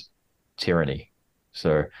tyranny.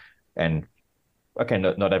 So, and okay,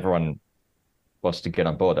 not everyone wants to get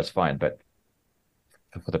on board. That's fine, but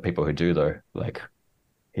for the people who do, though, like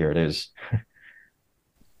here it is.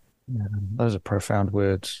 Yeah, those are profound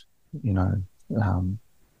words. You know, um,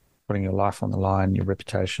 putting your life on the line, your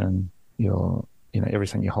reputation,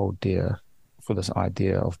 everything you hold dear for this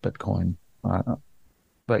idea of Bitcoin.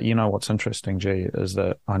 But what's interesting, G, is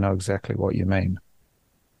that I know exactly what you mean.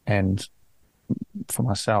 And for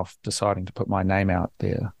myself, deciding to put my name out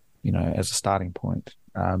there, as a starting point,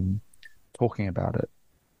 talking about it,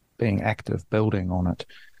 being active, building on it,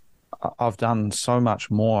 I've done so much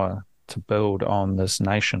more to build on this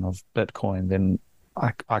nation of Bitcoin than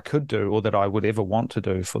I could do or that I would ever want to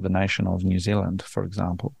do for the nation of New Zealand, for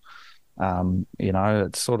example.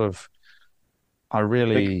 It's sort of, I Like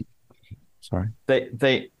really, sorry.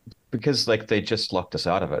 they because like they just locked us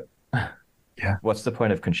out of it. Yeah. What's the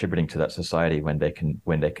point of contributing to that society when they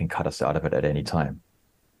can cut us out of it at any time?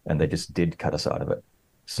 And they just did cut us out of it.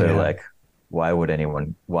 So Yeah. like,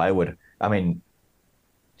 I mean,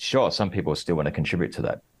 sure, some people still want to contribute to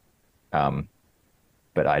that. Um,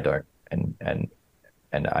 but I don't. And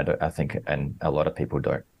I don't, I think, and a lot of people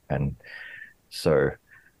don't. And so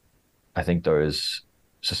I think those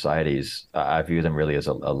societies, I view them really as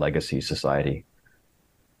a legacy society.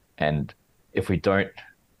 And if we don't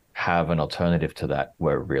have an alternative to that,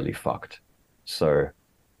 we're really fucked. So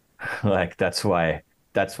like that's why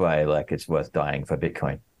like it's worth dying for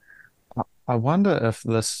Bitcoin. I wonder if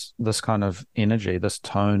this kind of energy, this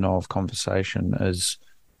tone of conversation is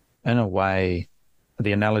in a way,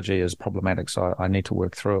 the analogy is problematic, so I need to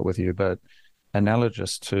work through it with you, but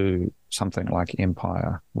analogous to something like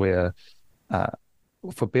empire, where uh,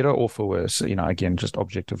 for better or for worse, again, just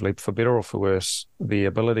objectively, for better or for worse, the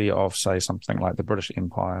ability of, say, something like the British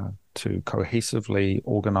Empire to cohesively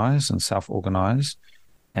organize and self-organize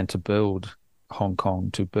and to build Hong Kong,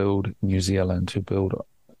 to build New Zealand, to build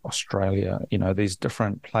Australia, these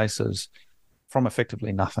different places from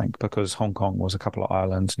effectively nothing, because Hong Kong was a couple of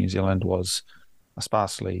islands, New Zealand was a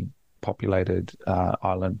sparsely populated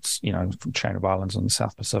islands, chain of islands in the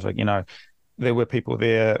South Pacific. There were people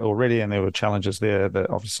there already, and there were challenges there that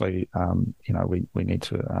obviously, we need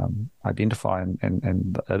to identify,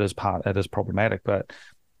 and it is problematic, but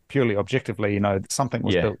purely objectively, something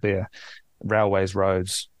was Yeah. built there, railways,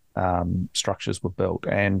 roads, structures were built,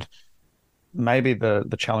 and maybe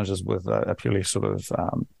the challenges with a purely sort of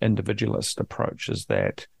individualist approach is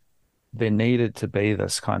that there needed to be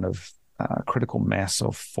this kind of critical mass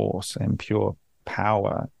of force and pure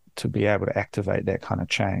power to be able to activate that kind of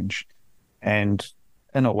change. And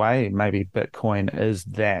in a way, maybe Bitcoin is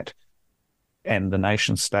that, and the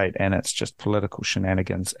nation state and its just political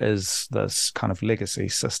shenanigans is this kind of legacy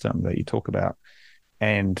system that you talk about.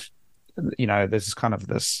 And there's kind of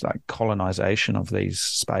this like colonization of these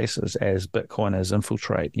spaces as Bitcoiners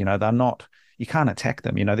infiltrate. They're not, you can't attack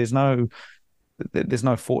them. There's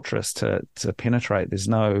no fortress to penetrate. There's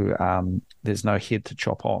no head to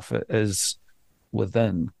chop off. It is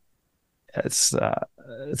within. It's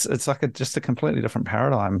like just a completely different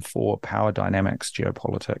paradigm for power dynamics,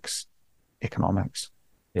 geopolitics, economics.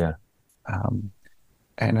 Yeah.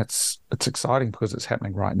 And it's exciting because it's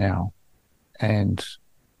happening right now. And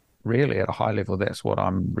really at a high level, that's what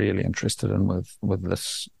I'm really interested in with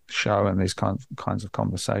this show and these kinds of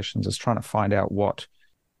conversations, is trying to find out what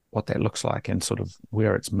that looks like and sort of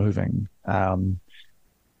where it's moving.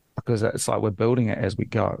 Because it's like we're building it as we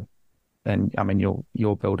go. And I mean,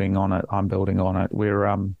 you're building on it, I'm building on it. We're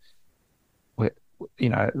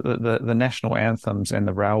the national anthems and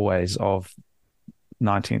the railways of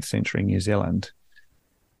 19th century New Zealand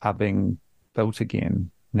are being built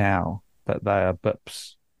again now, but they are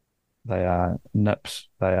BIPs, they are NIPs,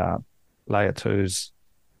 they are layer twos,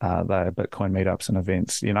 they are Bitcoin meetups and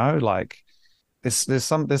events. Like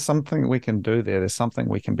there's something we can do there. There's something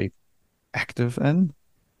we can be active in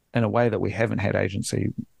a way that we haven't had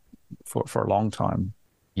agency for a long time.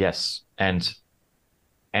 Yes, and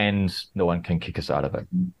no one can kick us out of it,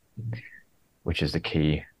 which is the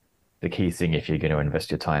key thing if you're going to invest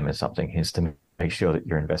your time in something, is to make sure that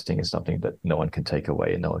you're investing in something that no one can take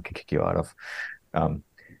away and no one can kick you out of.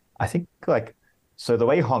 I think so the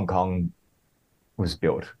way Hong Kong was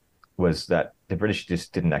built was that the British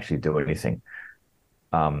just didn't actually do anything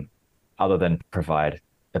other than provide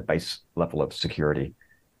a base level of security.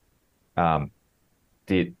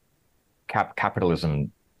 The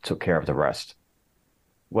capitalism took care of the rest.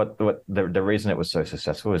 The reason it was so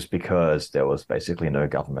successful is because there was basically no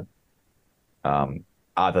government,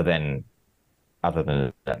 other than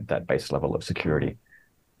that base level of security.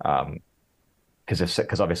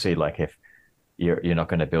 Because obviously, like, if you're not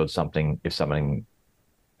going to build something if someone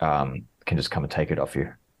can just come and take it off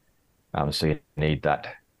you. So you need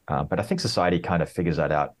that. But I think society kind of figures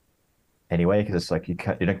that out anyway, because it's like you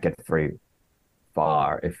don't get very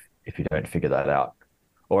far if you don't figure that out,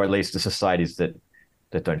 or at least the societies that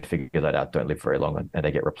don't figure that out don't live very long, and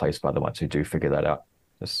they get replaced by the ones who do figure that out.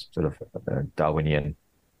 Just sort of a Darwinian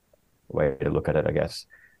way to look at it, I guess.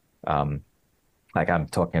 Like, I'm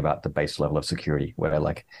talking about the base level of security, where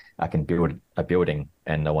like I can build a building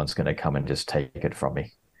and no one's going to come and just take it from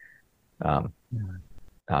me,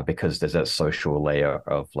 because there's that social layer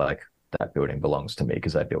of like, that building belongs to me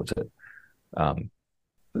because I built it.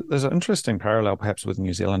 There's an interesting parallel perhaps with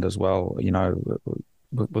New Zealand as well.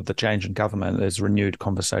 With the change in government, there's renewed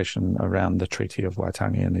conversation around the Treaty of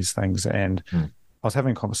Waitangi and these things. And I was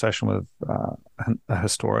having a conversation with a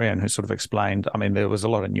historian who sort of explained, I mean, there was a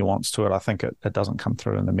lot of nuance to it. I think it doesn't come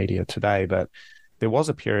through in the media today, but there was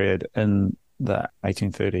a period in the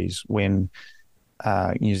 1830s when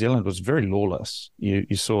New Zealand was very lawless.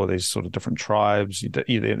 You saw these sort of different tribes.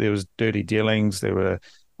 There was dirty dealings. There were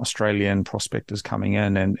Australian prospectors coming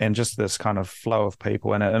in, and just this kind of flow of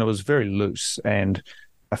people, and it was very loose. And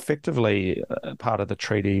effectively, part of the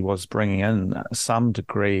treaty was bringing in some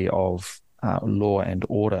degree of law and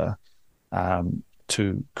order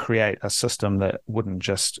to create a system that wouldn't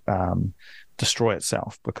just destroy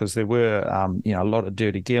itself, because there were a lot of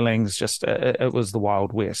dirty dealings. Just it was the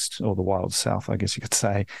Wild West, or the Wild South, I guess you could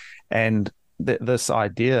say. And this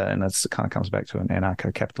idea, and it kind of comes back to an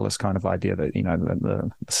anarcho-capitalist kind of idea, that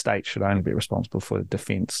the state should only be responsible for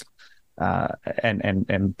defense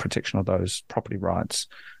and protection of those property rights.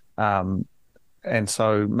 And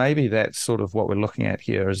so maybe that's sort of what we're looking at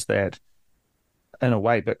here, is that in a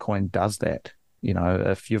way Bitcoin does that.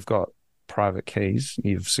 If you've got private keys,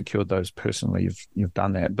 you've secured those personally, you've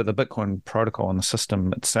done that. But the Bitcoin protocol and the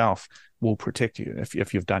system itself will protect you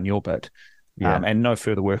if you've done your bit. And no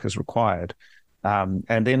further work is required. And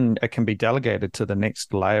then it can be delegated to the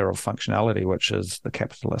next layer of functionality, which is the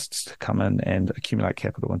capitalists to come in and accumulate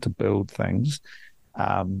capital and to build things.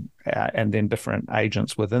 And then different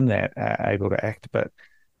agents within that are able to act. But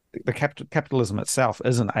the capitalism itself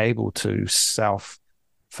isn't able to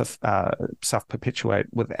self-perpetuate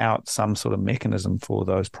without some sort of mechanism for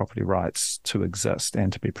those property rights to exist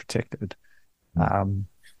and to be protected.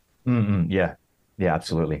 Yeah,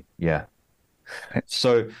 absolutely. Yeah.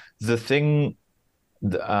 So the thing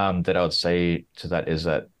that I would say to that is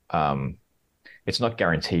that it's not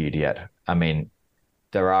guaranteed yet. I mean,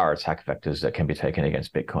 there are attack vectors that can be taken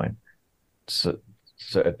against Bitcoin. So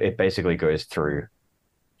it basically goes through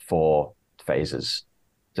 4 phases.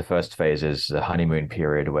 The first phase is the honeymoon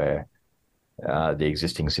period, where the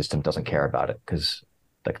existing system doesn't care about it, because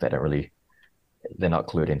like they're not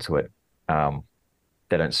clued into it.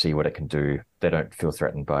 They don't see what it can do. They don't feel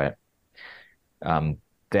threatened by it.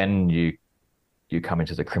 Then you come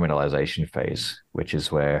into the criminalization phase, which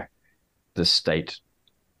is where the state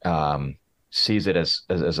sees it as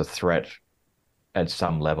a threat at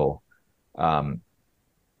some level, and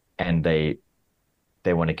they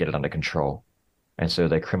want to get it under control, and so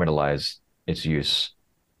they criminalize its use,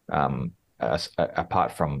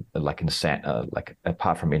 apart from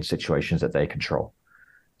in situations that they control.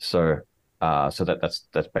 So So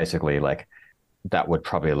that's basically like that would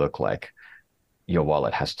probably look like your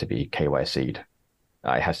wallet has to be KYC'd.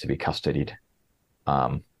 It has to be custodied.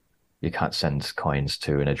 Um, you can't send coins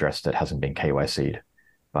to an address that hasn't been KYC'd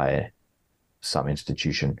by some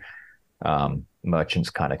institution. Merchants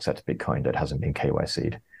can't accept Bitcoin that hasn't been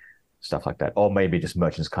KYC'd, stuff like that. Or maybe just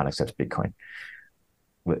merchants can't accept Bitcoin,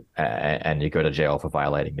 and you go to jail for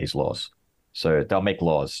violating these laws. So they'll make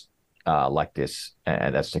laws like this,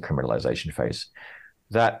 and that's the criminalization phase.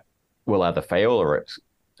 That will either fail or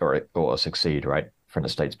succeed, right, from the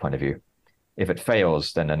state's point of view. If it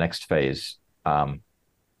fails, then the next phase, then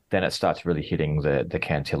it starts really hitting the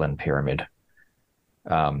Cantillon pyramid,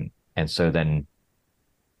 and so then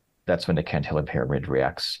that's when the Cantillon pyramid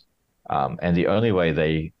reacts. And the only way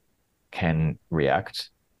they can react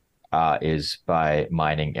is by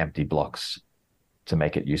mining empty blocks to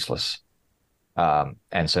make it useless.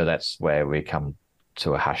 And so that's where we come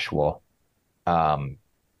to a hash war,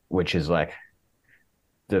 which is like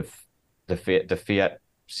the the fiat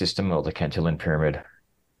system or the Cantillon pyramid.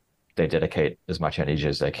 They dedicate as much energy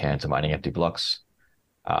as they can to mining empty blocks,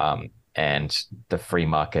 and the free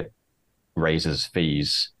market raises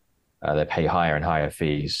fees. They pay higher and higher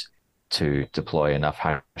fees to deploy enough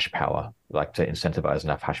hash power, like to incentivize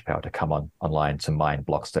enough hash power to come online to mine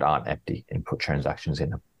blocks that aren't empty and put transactions in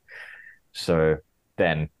them. So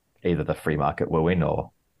then either the free market will win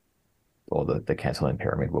or the Cantillon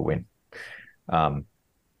pyramid will win.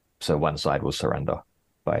 So one side will surrender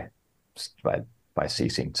by by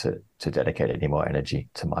ceasing to dedicate any more energy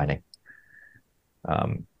to mining.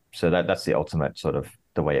 So that's the ultimate sort of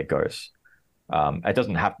the way it goes. It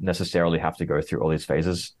doesn't necessarily have to go through all these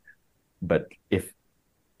phases, but if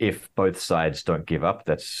both sides don't give up,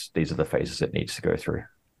 these are the phases it needs to go through.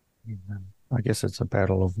 I guess it's a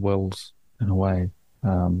battle of wills in a way,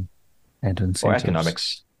 and incentives. Or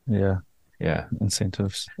economics. Yeah. Yeah.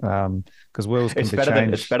 Incentives. Because wills can it's be better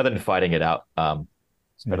changed. It's better than fighting it out.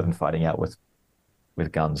 It's better than fighting out with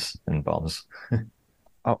guns and bombs.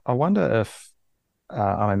 I wonder if,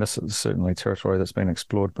 I mean, this is certainly territory that's been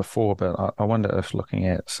explored before, but I wonder if looking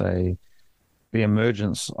at, say, the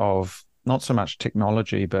emergence of not so much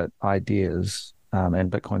technology, but ideas,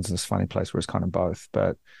 and Bitcoin's this funny place where it's kind of both,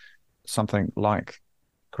 but something like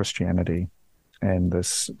Christianity and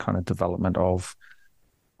this kind of development of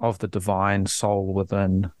the divine soul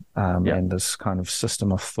within, and this kind of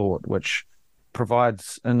system of thought, which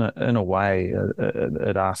provides in a way,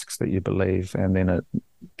 it asks that you believe, and then it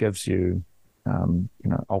gives you,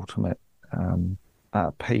 ultimate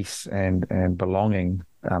peace and belonging,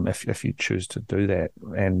 if you choose to do that,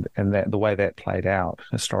 and that the way that played out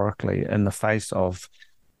historically in the face of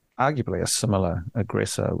arguably a similar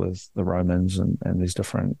aggressor with the Romans and these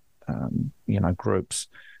different groups.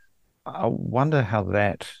 I wonder how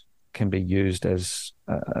that can be used as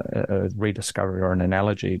a rediscovery or an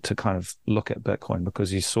analogy to kind of look at Bitcoin,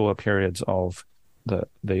 because you saw periods of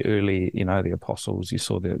the early, the apostles, you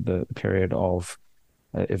saw the period of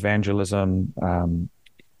evangelism, and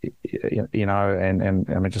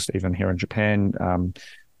I mean, just even here in Japan,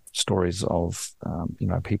 stories of,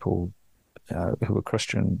 people who were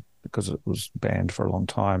Christian because it was banned for a long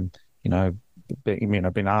time,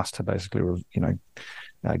 been asked to basically,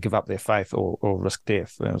 give up their faith or risk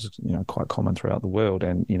death. That was, quite common throughout the world,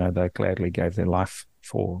 and they gladly gave their life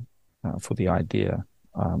for the idea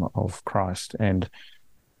of Christ. And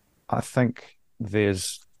I think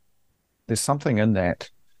there's something in that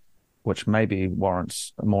which maybe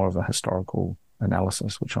warrants more of a historical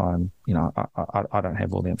analysis, which I don't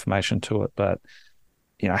have all the information to it, but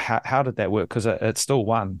how did that work? Because it still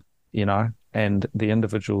won, and the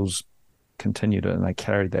individuals continued it, and they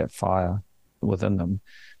carried that fire within them,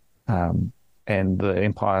 and the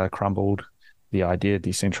empire crumbled, the idea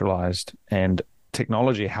decentralized, and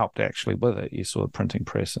technology helped actually with it. You saw the printing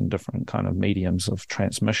press and different kind of mediums of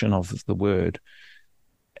transmission of the word,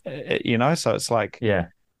 so it's like,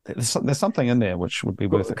 there's something in there which would be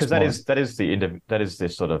worth exploring. Because that is the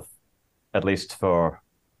sort of, at least for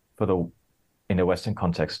the, in the Western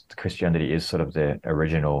context, Christianity is sort of the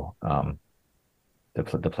original,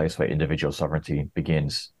 the place where individual sovereignty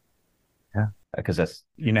begins. Yeah, because that's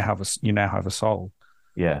you now have a soul.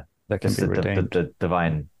 Yeah, that can be redeemed. The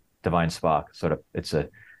divine spark. Sort of,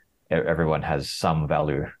 everyone has some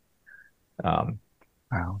value. Wow.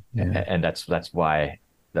 Yeah. And that's why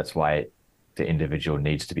the individual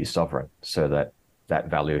needs to be sovereign, so that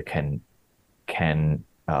value can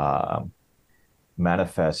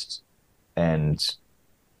manifest and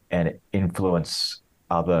influence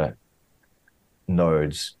other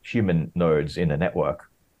nodes, human nodes in the network,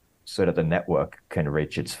 so that the network can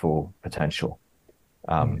reach its full potential.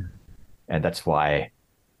 And and that's why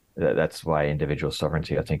individual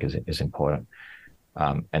sovereignty, I think, is important.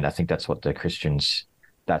 And I think that's what the Christians,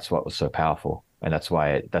 that's what was so powerful, and that's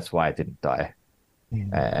why it didn't die, Yeah.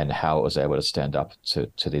 and how it was able to stand up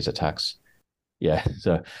to these attacks. Yeah.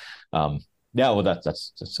 So, um, yeah. Well,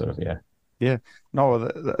 that's sort of yeah. Yeah, no,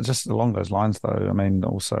 just along those lines, though. I mean,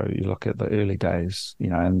 also you look at the early days,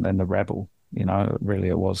 and the rebel. Really,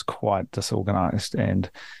 it was quite disorganized, and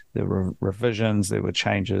there were revisions, there were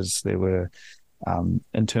changes, there were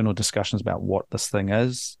internal discussions about what this thing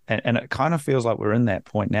is, and it kind of feels like we're in that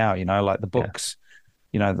point now. Like the Yeah. books.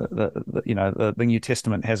 The New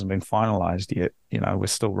Testament hasn't been finalized yet. We're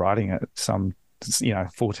still writing it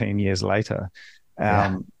 14 years later,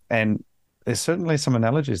 Yeah. and there's certainly some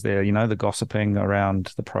analogies there. The gossiping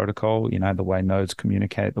around the protocol. The way nodes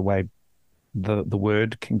communicate, the way the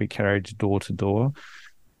word can be carried door to door.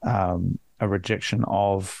 A rejection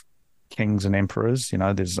of kings and emperors.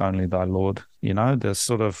 There's only thy Lord. There's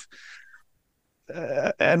sort of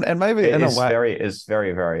and maybe It in a is way. very, it's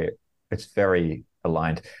very, very, it's very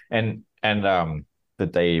aligned. And the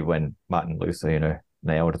day when Martin Luther,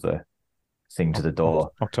 nailed the thing to the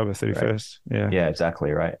door, October right? 31st. Yeah. Yeah,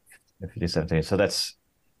 exactly, right. 2017. So that's,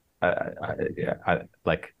 yeah, I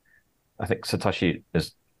think Satoshi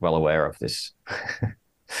is well aware of this.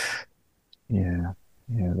 Yeah.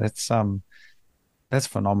 Yeah. That's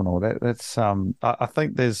phenomenal. I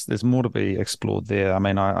think there's more to be explored there. I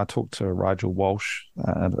mean, I talked to Rigel Walsh,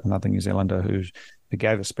 another New Zealander who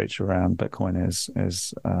gave a speech around Bitcoin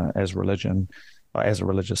as religion, or as a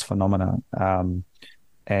religious phenomena,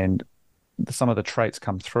 and some of the traits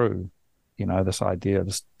come through. This idea,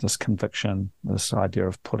 this conviction, this idea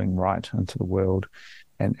of putting right into the world,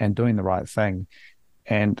 and doing the right thing.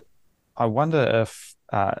 And I wonder if,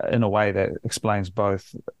 in a way, that explains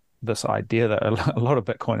both this idea that a lot of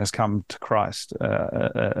Bitcoiners come to Christ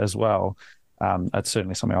as well. It's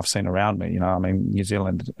certainly something I've seen around me. I mean, New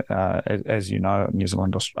Zealand, as you know, New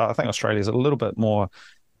Zealand, I think Australia is a little bit more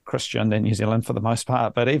Christian than New Zealand for the most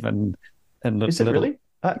part, but even in Is it little, really?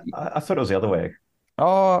 I thought it was the other way.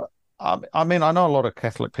 oh, I mean, I know a lot of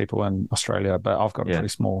Catholic people in Australia, but I've got a Yeah. pretty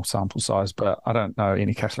small sample size, but I don't know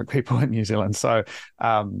any Catholic people in New Zealand. So,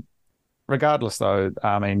 regardless, though,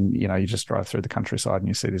 I mean, you just drive through the countryside and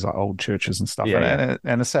you see these like old churches and stuff, Yeah. Yeah.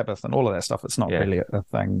 and the Sabbath and all of that stuff. It's not Yeah. really a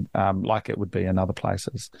thing like it would be in other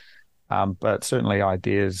places, but certainly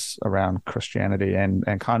ideas around Christianity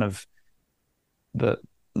and kind of the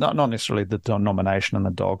not necessarily the denomination and the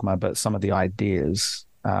dogma, but some of the ideas.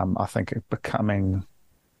 I think are becoming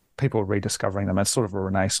people are rediscovering them. It's sort of a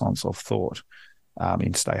renaissance of thought.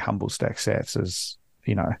 Stay humble, stack sats is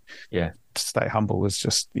Yeah. stay humble is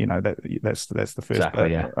just that's the first Exactly.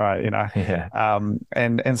 bit, Yeah. right? Yeah.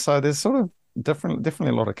 And so there's sort of definitely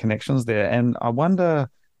a lot of connections there, and I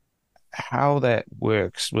wonder how that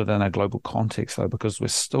works within a global context, though, because we're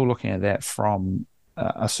still looking at that from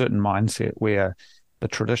a certain mindset where the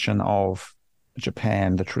tradition of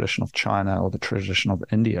Japan, the tradition of China, or the tradition of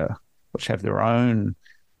India, which have their own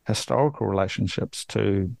historical relationships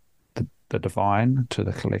to the divine, to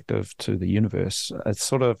the collective, to the universe. It's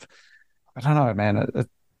sort of, I don't know, man.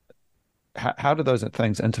 How do those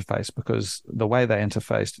things interface? Because the way they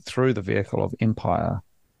interfaced through the vehicle of empire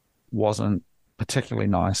wasn't particularly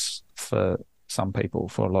nice for some people,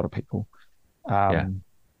 for a lot of people. Yeah.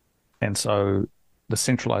 And so the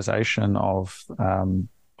centralization of,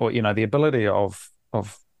 or the ability of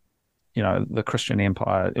the Christian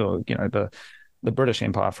empire, or the British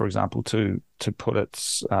Empire, for example, to put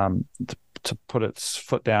its to put its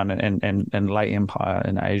foot down and lay empire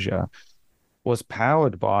in Asia was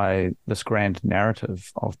powered by this grand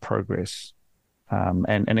narrative of progress.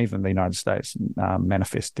 And even the United States,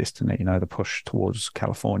 manifest destiny, the push towards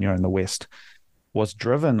California and the West was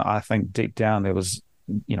driven, I think, deep down. There was,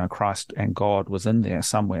 Christ and God was in there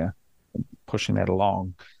somewhere pushing that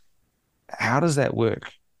along. How does that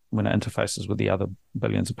work when it interfaces with the other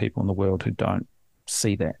billions of people in the world who don't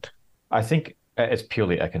see that? I think it's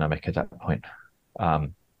purely economic at that point.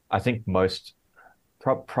 I think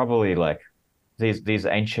probably like these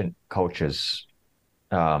ancient cultures,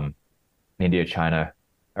 India, China,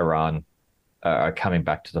 Iran, are coming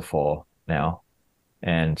back to the fore now,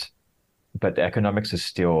 but the economics is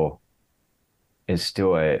still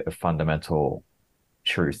a fundamental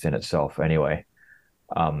truth in itself anyway.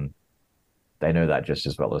 They know that just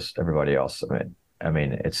as well as everybody else. I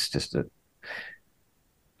mean, it's just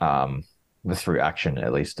through action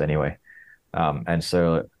at least anyway. And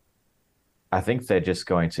so I think they're just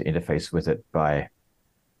going to interface with it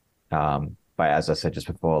as I said just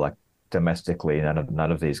before, like domestically,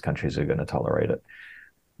 none of these countries are going to tolerate it.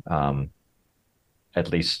 At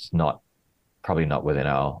least not probably not within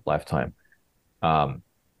our lifetime. Um,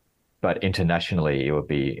 but internationally, it would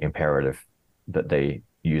be imperative that they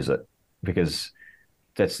use it because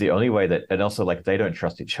that's the only way that, and also like they don't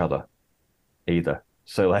trust each other either.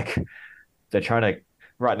 So like they're trying to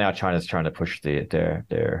right now. China's trying to push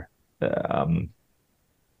their um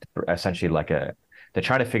essentially like a they're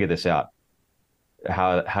trying to figure this out.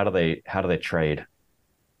 How do they trade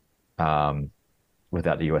um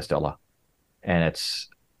without the US dollar? And it's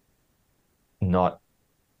not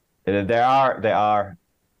there are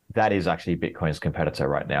that is actually Bitcoin's competitor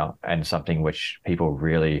right now and something which people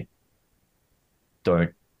really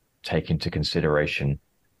don't take into consideration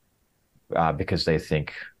because they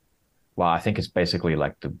think, well, I think it's basically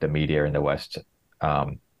like the media in the West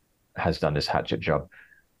um, has done this hatchet job.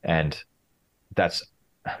 And that's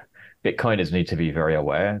Bitcoiners need to be very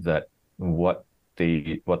aware that what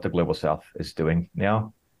the global South is doing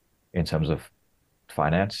now in terms of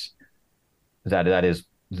finance, that is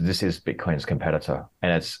this is Bitcoin's competitor.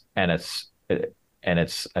 And it's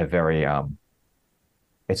a very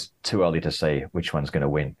it's too early to say which one's going to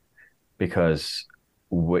win because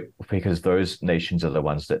because those nations are the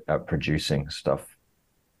ones that are producing stuff.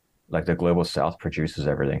 Like the global South produces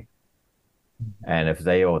everything. And if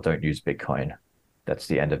they all don't use Bitcoin, that's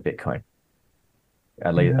the end of Bitcoin. Yeah.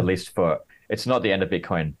 At least for it's not the end of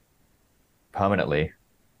Bitcoin permanently,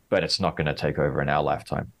 but it's not going to take over in our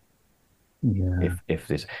lifetime. Yeah. If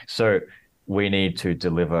this, so we need to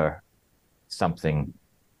deliver something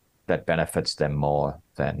that benefits them more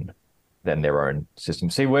than their own system.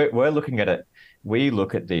 See, we're looking at it. We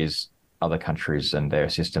look at these other countries and their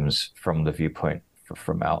systems from the viewpoint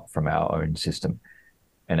from our own system,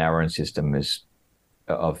 and our own system is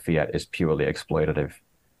of fiat is purely exploitative.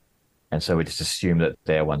 And so we just assume that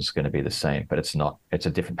their one's going to be the same, but it's not. It's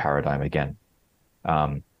a different paradigm again.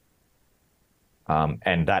 Um,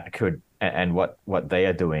 and that could, and what they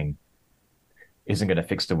are doing isn't going to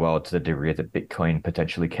fix the world to the degree that Bitcoin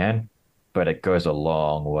potentially can, but it goes a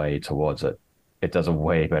long way towards it. It does a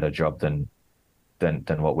way better job than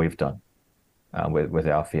what we've done with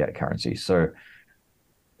our fiat currency. So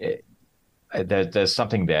it, there's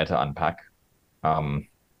something there to unpack. Um,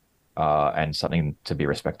 and something to be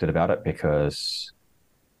respected about it because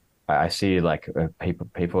I see like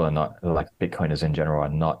people are not like Bitcoiners in general are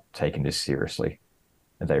not taking this seriously,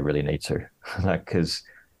 and they really need to, like because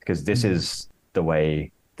this is the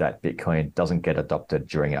way that Bitcoin doesn't get adopted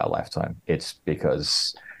during our lifetime. It's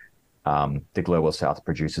because the global South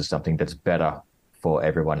produces something that's better for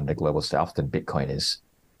everyone in the global South than Bitcoin is.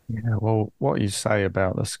 Yeah. Well, what you say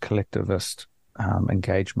about this collectivist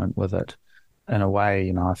engagement with it, in a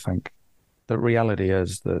way, I think the reality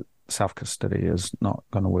is that self-custody is not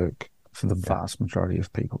going to work for the Yeah. vast majority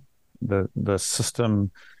of people. The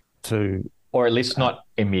system to Or at least uh, not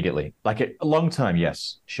immediately. Like a long term,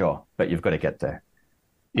 yes, sure, but you've got to get there.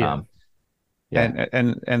 yeah, Um, yeah,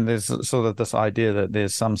 and there's sort of this idea that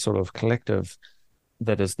there's some sort of collective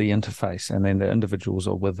that is the interface, and then the individuals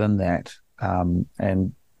are within that,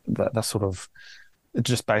 and they're sort of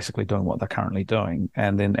just basically doing what they're currently doing.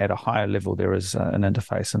 And then at a higher level, there is an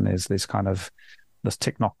interface, and there's this kind of this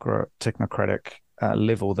technocratic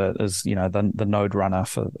level that is, the node runner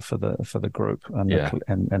for the group and yeah,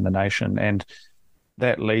 and the nation, and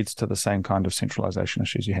that leads to the same kind of centralization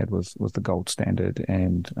issues you had with the gold standard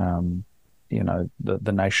and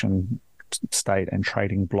the nation state and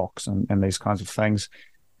trading blocks and these kinds of things.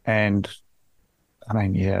 And I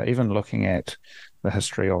mean, yeah, even looking at the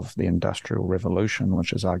history of the Industrial Revolution,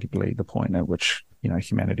 which is arguably the point at which,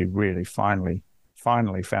 humanity really finally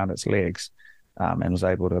found its legs, and was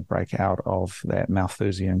able to break out of that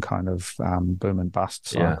Malthusian kind of boom and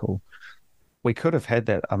bust yeah, cycle. We could have had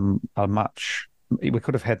that we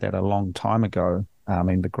could have had that a long time ago. I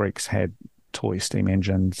mean, the Greeks had toy steam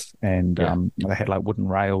engines, and yeah. they had like wooden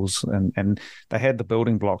rails, and they had the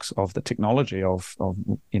building blocks of the technology of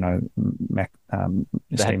Mac, They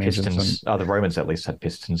had steam engines. And pistons. Oh, the Romans at least had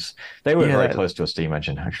pistons. They were very yeah, close to a steam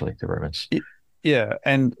engine, actually, the Romans. yeah,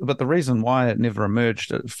 but the reason why it never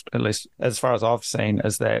emerged, at least as far as I've seen,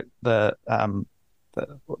 is that the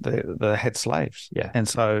had slaves. Yeah, And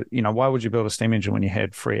so, why would you build a steam engine when you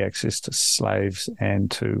had free access to slaves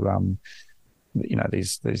and to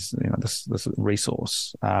this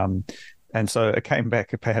resource? And so it came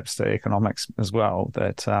back perhaps to economics as well,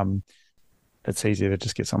 that it's easier to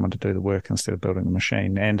just get someone to do the work instead of building the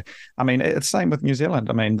machine. And I mean, it's the same with New Zealand.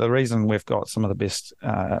 I mean, the reason we've got some of the best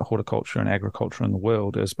horticulture and agriculture in the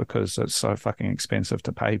world is because it's so fucking expensive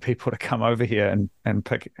to pay people to come over here and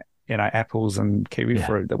pick, apples and kiwi yeah,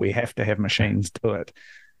 fruit, that we have to have machines do it.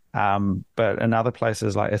 But in other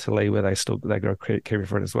places like Italy, where they grow kiwi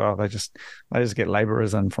fruit as well, they just get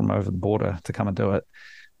laborers in from over the border to come and do it.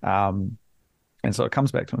 Um, and so it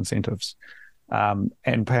comes back to incentives.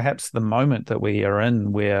 And perhaps the moment that we are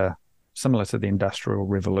in, where similar to the Industrial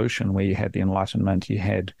Revolution, where you had the Enlightenment, you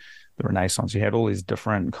had the Renaissance, you had all these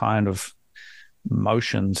different kind of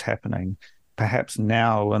motions happening. Perhaps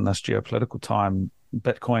now in this geopolitical time,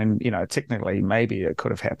 Bitcoin, technically maybe it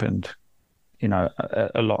could have happened,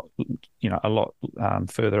 a lot,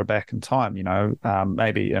 further back in time.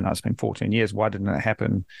 Maybe it's been 14 years. Why didn't it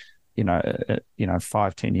happen?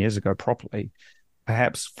 5, 10 years ago properly.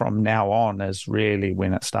 Perhaps from now on is really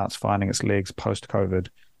when it starts finding its legs post COVID,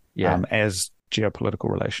 Yeah. as geopolitical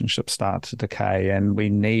relationships start to decay, and we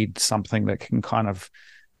need something that can kind of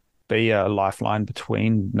be a lifeline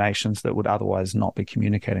between nations that would otherwise not be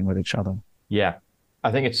communicating with each other. Yeah.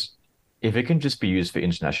 I think if it can just be used for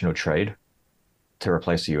international trade to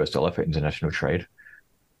replace the US dollar for international trade,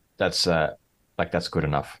 that's that's good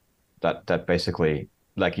enough. That basically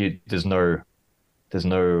there's no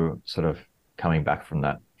sort of coming back from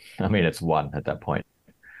that. I mean, it's one at that point.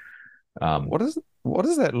 Um, What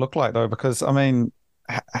does that look like though? Because I mean,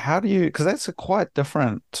 how do you? Because that's quite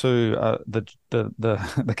different to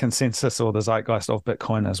the consensus or the zeitgeist of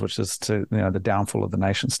Bitcoiners, which is to the downfall of the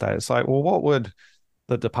nation state. It's like, well, what would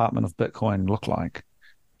the Department of Bitcoin look like?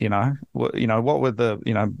 What would the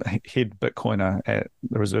head Bitcoiner at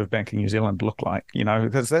the Reserve Bank of New Zealand look like?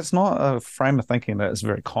 Because that's not a frame of thinking that is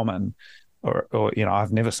very common, or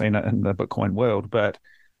I've never seen it in the Bitcoin world. But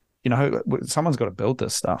someone's got to build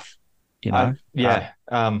this stuff. yeah.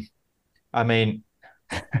 I mean,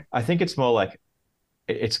 I think it's more like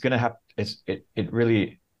it's gonna have it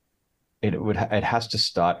really it has to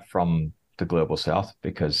start from the global south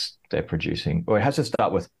because they're producing, or it has to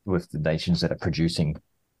start with the nations that are producing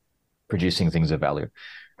things of value.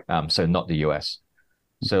 So not the US.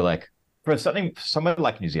 So like for somewhere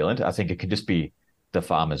like New Zealand, I think it could just be the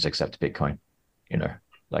farmers accept Bitcoin. You know,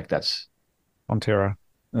 like that's Fonterra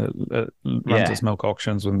runs yeah, its milk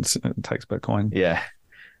auctions when it takes Bitcoin. yeah.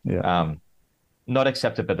 Yeah, Not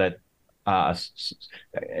accepted, but that uh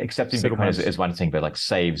accepting Bitcoin settlements. is one thing, but like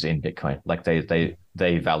saves in Bitcoin. Like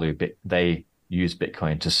they value they use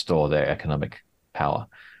Bitcoin to store their economic power.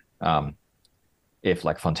 Um, if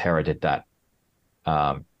like Fonterra did that,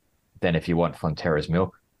 um, then if you want Fonterra's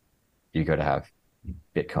milk, you got to have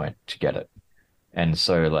Bitcoin to get it. And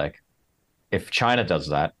so like if China does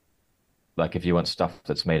that, like if you want stuff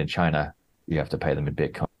that's made in China, you have to pay them in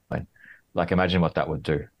Bitcoin. Like imagine what that would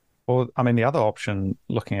do. Or, I mean, the other option,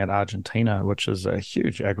 looking at Argentina, which is a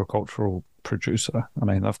huge agricultural producer. I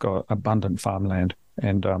mean, they've got abundant farmland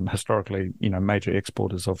and historically, major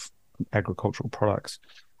exporters of agricultural products.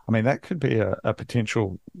 I mean, that could be a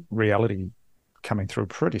potential reality coming through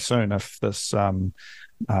pretty soon if this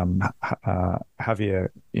Javier,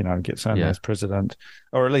 gets in Yeah. as president,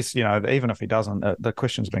 or at least, even if he doesn't, the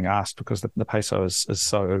question's being asked because the peso is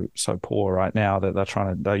so poor right now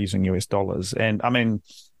that they're using US dollars. And I mean,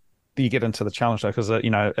 you get into the challenge though, because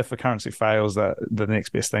if the currency fails, that the next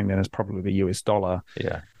best thing then is probably the US dollar.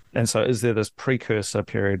 Yeah. And so, is there this precursor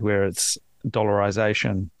period where it's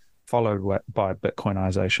dollarization followed by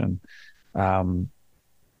Bitcoinization? Um,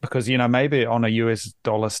 because maybe on a US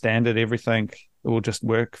dollar standard, everything will just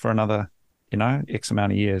work for another X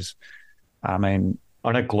amount of years. I mean,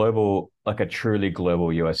 On a global, like a truly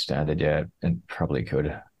global US standard, yeah, and probably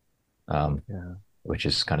could. Um, yeah. which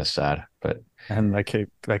is kind of sad. But And they keep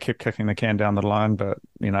kicking the can down the line, but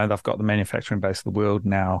they've got the manufacturing base of the world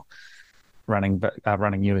now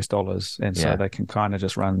running US dollars, and so yeah, they can kind of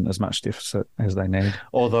just run as much deficit as they need.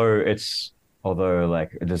 although it's although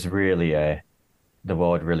like there's really the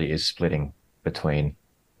world really is splitting between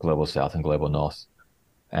global south and global north.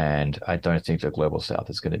 And I don't think the global south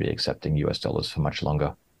is going to be accepting US dollars for much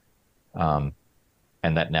longer. Um,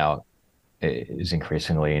 and that now is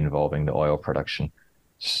increasingly involving the oil production.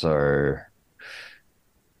 So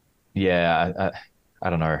yeah, I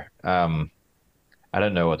don't know. I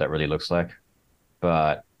don't know what that really looks like,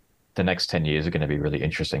 but the next 10 years are going to be really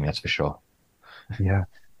interesting, that's for sure. Yeah.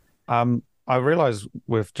 I realize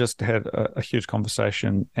we've just had a huge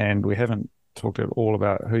conversation and we haven't talked at all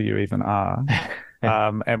about who you even are,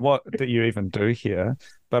 and what that you even do here.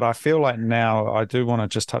 But I feel like now I do want to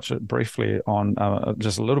just touch it briefly on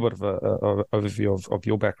just a little bit of a overview of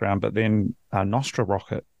your background, but then Nostra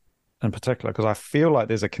Rocket in particular, because I feel like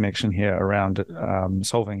there's a connection here around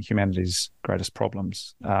solving humanity's greatest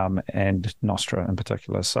problems, and Nostra in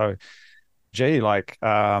particular. So, gee, like,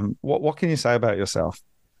 what can you say about yourself?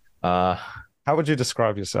 Uh, How would you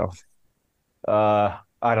describe yourself?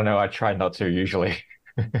 I don't know. I try not to usually.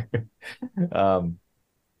 um,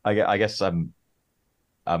 I guess I'm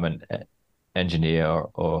an engineer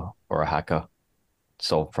or a hacker,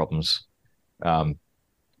 solve problems, um,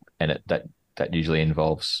 and that usually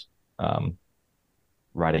involves um,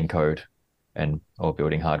 writing code and or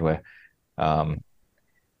building hardware. Um,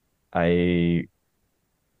 I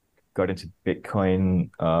got into Bitcoin.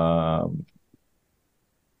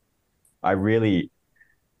 I really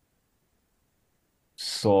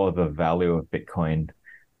saw the value of Bitcoin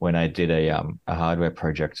when I did a hardware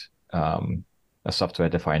project, a software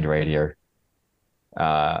defined radio.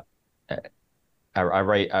 Uh,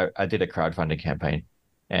 I did a crowdfunding campaign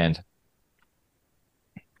and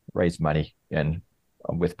raised money and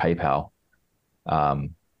with PayPal,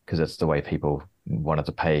 because that's the way people wanted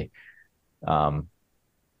to pay. Um,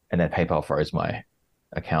 and then PayPal froze my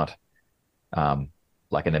account, um,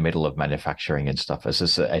 like in the middle of manufacturing and stuff.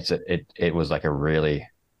 It was like a really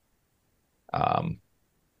um,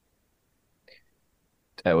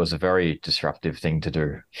 it was a very disruptive thing to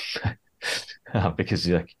do because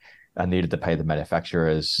like I needed to pay the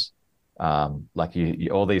manufacturers. Like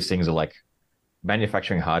all these things are like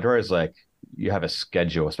manufacturing hardware is like you have a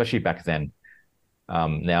schedule, especially back then.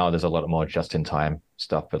 Now there's a lot more just in time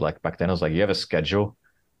stuff, but like back then it was like you have a schedule.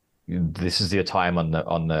 This is your time on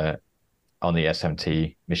the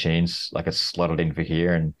SMT machines, like it's slotted in for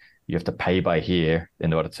here, and you have to pay by here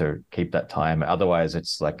in order to keep that time. Otherwise,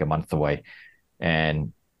 it's like a month away.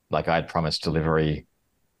 And like I'd promised delivery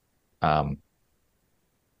um,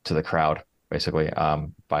 to the crowd basically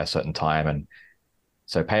by a certain time, and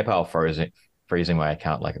so PayPal freezing my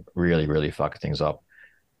account like really fucked things up.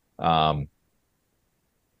 Um,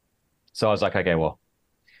 so I was like, okay, well,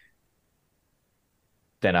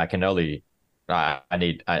 then I can only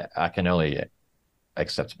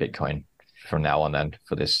accept Bitcoin from now on then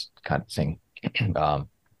for this kind of thing. um,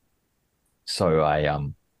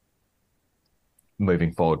 so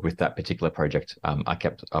moving forward with that particular project, I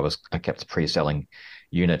kept pre-selling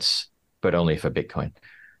units, but only for Bitcoin,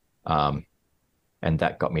 um, and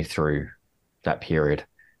that got me through that period.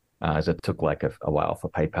 As it took like a while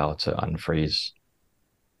for PayPal to unfreeze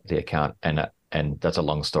the account, and that's a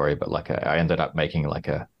long story, but like I ended up making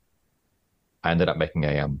a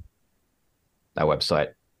website,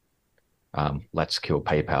 Let's Kill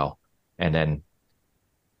PayPal, and then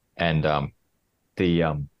and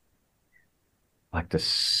the like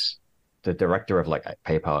this the director of like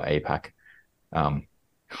PayPal APAC um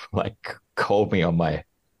like called me on my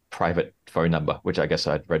private phone number, which I guess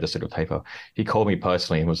I'd registered with PayPal. He called me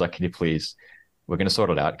personally and was like, "Can you please? We're going to sort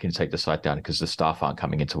it out. Can you take the site down because the staff aren't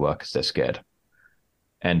coming into work because they're scared?"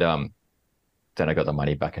 And then I got the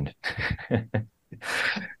money back, and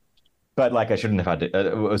but like I shouldn't have had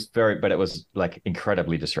to. But it was like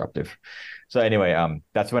incredibly disruptive. So anyway,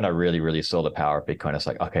 that's when I really saw the power of Bitcoin. It's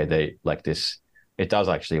like, okay, they like this. It does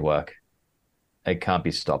actually work. It can't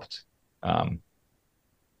be stopped, um,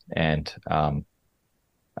 and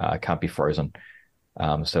can't be frozen.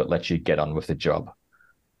 So it lets you get on with the job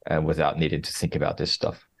without needing to think about this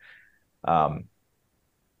stuff. Um,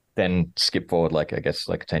 then skip forward like I guess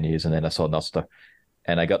like 10 years, and then I saw Nostr,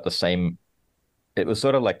 and I got the same. It was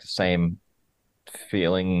sort of like the same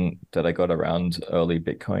feeling that I got around early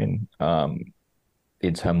Bitcoin,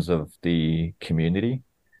 in terms of the community.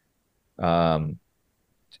 Um,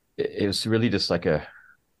 it was really just like a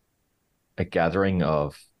gathering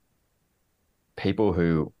of people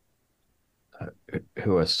who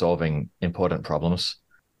are solving important problems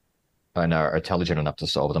and are intelligent enough to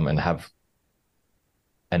solve them and have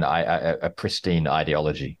a pristine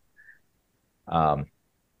ideology. Um,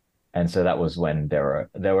 and so that was when there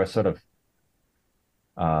were sort of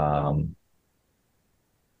um,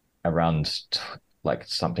 around like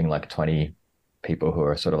something like 20 people who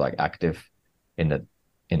are sort of like active in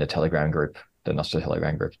the Telegram group, the Nostr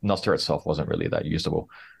Telegram group. Nostr itself wasn't really that usable.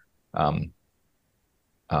 Um,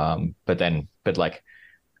 but like,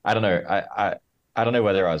 I don't know, I don't know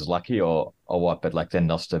whether I was lucky or what, but like then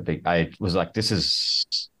Nostr, I was like,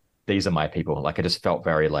 these are my people. Like, I just felt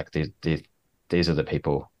very like these are the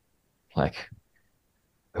people like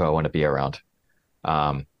who I want to be around.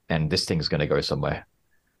 And this thing's going to go somewhere.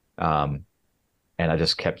 Um, and I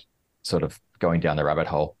just kept sort of going down the rabbit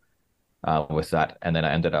hole with that, and then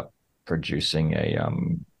I ended up producing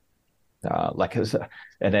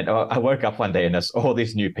and then I woke up one day and there's all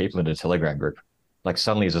these new people in the Telegram group. Like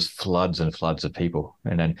suddenly there's just floods and floods of people,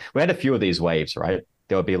 and then we had a few of these waves, right?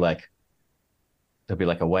 There'll be like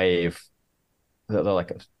a wave. They're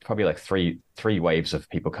like probably like three waves of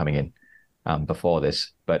people coming in before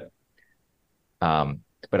this, but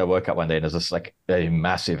but I woke up one day and there's this like a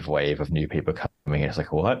massive wave of new people coming in. It's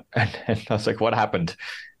like, what? And I was like, what happened?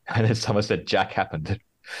 And then someone said, Jack happened.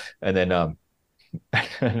 And then, and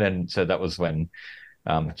then, so that was when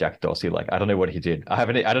Jack Dorsey, like, I don't know what he did. I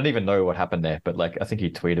don't even know what happened there, but like, I think he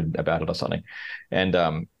tweeted about it or something. And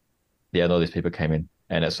yeah, and all these people came in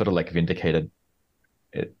and it sort of like vindicated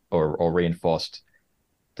it or reinforced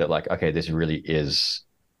that like, okay, this really is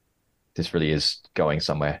going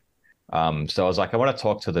somewhere. So I was like, I want to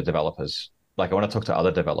talk to the developers. Like, I want to talk to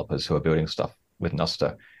other developers who are building stuff with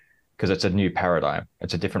Nostr because it's a new paradigm.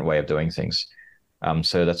 It's a different way of doing things.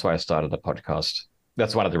 So that's why I started the podcast.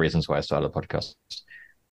 That's one of the reasons why I started the podcast.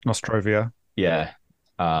 Nostrovia. Yeah,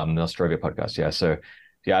 the Nostrovia podcast. Yeah, so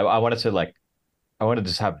yeah, I wanted to like, I wanted to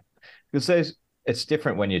just have because it's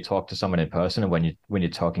different when you talk to someone in person and when you're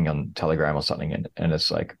talking on Telegram or something, and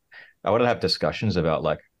it's like I want to have discussions about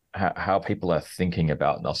like how people are thinking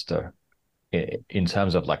about Nostr in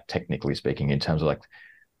terms of like technically speaking, in terms of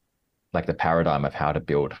like the paradigm of how to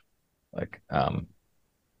build like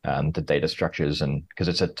the data structures and because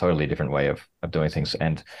it's a totally different way of doing things.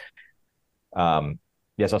 And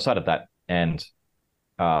yes, I started that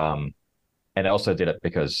um and I also did it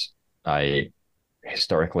because I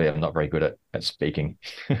historically am not very good at speaking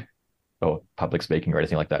or public speaking or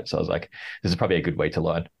anything like that. So I was like, this is probably a good way to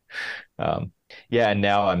learn. Yeah, and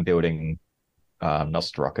now I'm building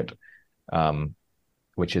Nostr Rocket,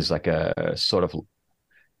 which is like a sort of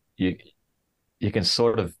you you can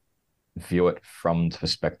sort of view it from the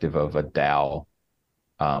perspective of a DAO,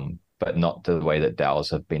 but not the way that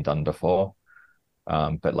DAOs have been done before,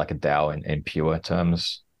 but like a DAO in pure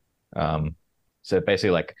terms. So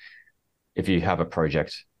basically, like if you have a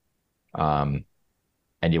project um,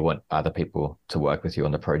 and you want other people to work with you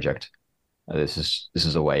on the project, this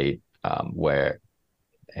is a way where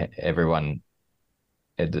everyone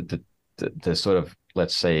the sort of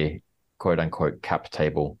let's say quote unquote cap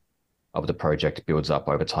table of the project builds up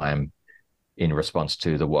over time in response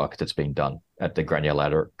to the work that's being done at the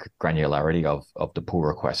granularity of the pull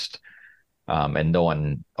request. And no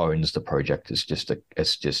one owns the project. It's just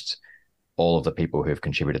all of the people who have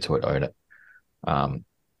contributed to it own it.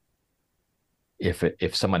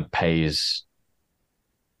 If someone pays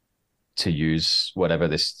to use whatever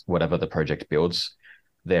the project builds,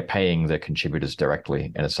 they're paying the contributors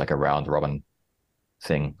directly, and it's like a round robin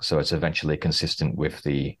thing. So it's eventually consistent with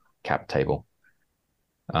the cap table.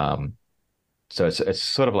 So it's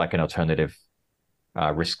sort of like an alternative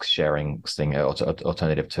risk sharing thing,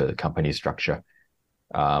 alternative to the company structure,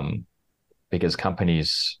 because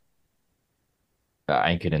companies are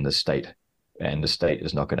anchored in the state, and the state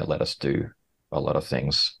is not going to let us do a lot of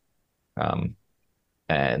things. And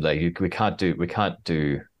like we can't do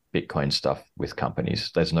Bitcoin stuff with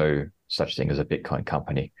companies. There's no such thing as a Bitcoin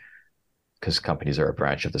company because companies are a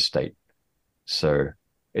branch of the state. So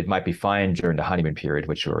it might be fine during the honeymoon period,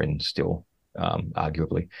 which we're in still,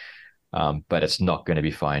 arguably, but it's not going to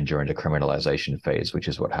be fine during the criminalization phase, which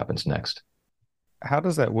is what happens next. How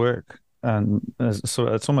does that work? And so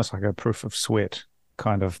it's almost like a proof of sweat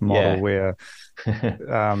kind of model Yeah. where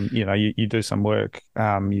you do some work,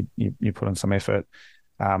 you put in some effort,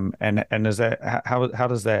 and is that how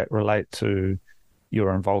does that relate to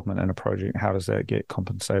your involvement in a project? How does that get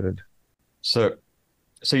compensated? So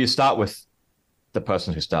you start with the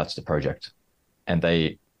person who starts the project, and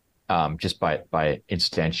they just by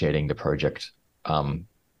instantiating the project,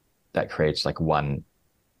 that creates like one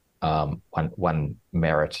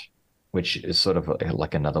merit, which is sort of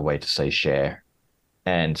like another way to say share,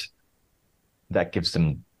 and that gives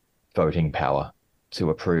them voting power to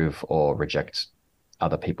approve or reject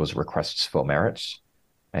other people's requests for merits,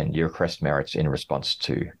 and you request merits in response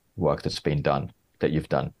to work that's been done that you've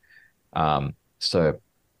done. So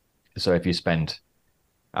if you spend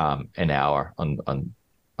an hour on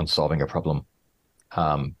solving a problem,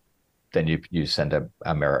 then you send a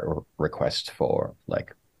merit request for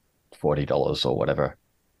like $40 or whatever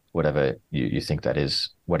you think that is,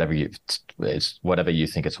 whatever you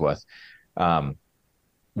think it's worth,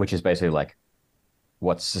 which is basically like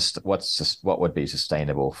what would be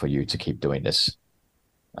sustainable for you to keep doing this,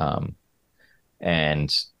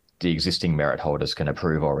 and the existing merit holders can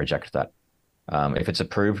approve or reject that. If it's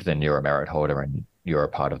approved, then you're a merit holder and you're a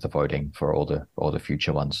part of the voting for all the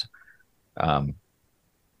future ones.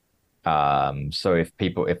 So if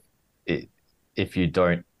you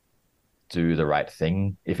don't do the right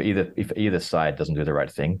thing, if either side doesn't do the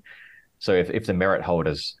right thing, so if the merit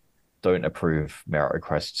holders don't approve merit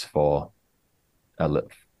requests for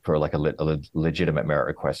like a legitimate merit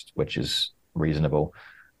request, which is reasonable,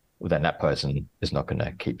 then that person is not going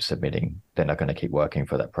to keep submitting. They're not going to keep working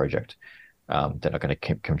for that project. they're not going to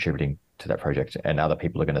keep contributing to that project, and other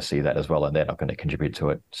people are going to see that as well, and they're not going to contribute to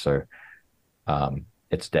it. So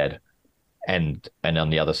it's dead. And on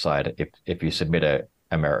the other side, if you submit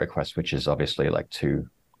a merit request, which is obviously like too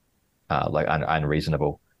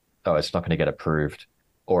unreasonable, oh, it's not going to get approved,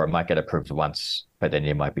 or it might get approved once, but then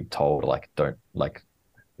you might be told like, don't like,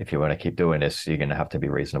 if you want to keep doing this, you're going to have to be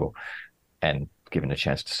reasonable and given a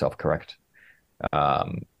chance to self-correct.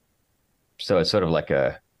 Um, so it's sort of like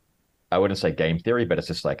I wouldn't say game theory, but it's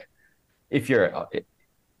just like if you're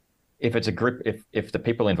if it's a group, if the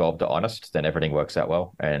people involved are honest, then everything works out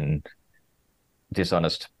well. And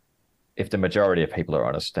dishonest, if the majority of people are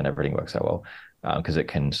honest, then everything works out well, because it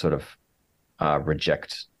can sort of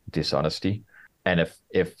reject dishonesty. And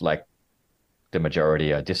if like the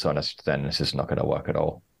majority are dishonest, then this is not going to work at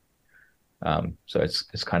all. So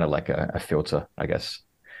it's kind of like a filter, I guess,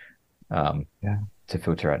 Yeah. to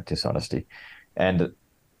filter out dishonesty. And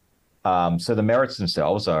so the merits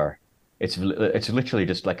themselves are it's literally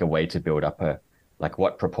just like a way to build up a like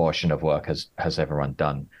what proportion of work has everyone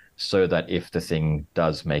done, so that if the thing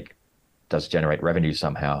does generate revenue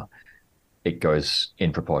somehow, it goes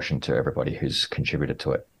in proportion to everybody who's contributed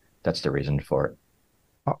to it. That's the reason for it.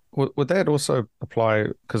 Would that also apply?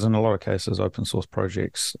 Because in a lot of cases, open source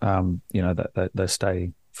projects, that they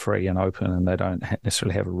stay free and open, and they don't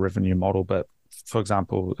necessarily have a revenue model. But for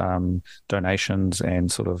example, donations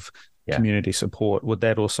and sort of Yeah. community support, would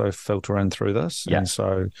that also filter in through this? Yeah. And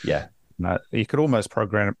so, Yeah. you could almost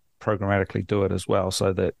programmatically do it as well,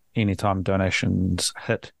 so that anytime donations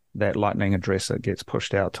hit that Lightning address, it gets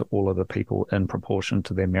pushed out to all of the people in proportion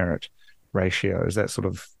to their merit ratio. Is that sort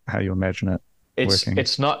of how you imagine it working?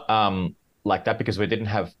 It's not like that because we didn't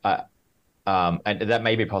have and that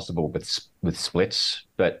may be possible with splits,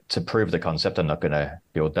 but to prove the concept, I'm not going to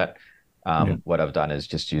build that. Yeah. What I've done is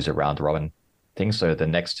just use a round robin thing. So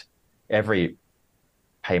every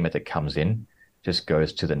payment that comes in just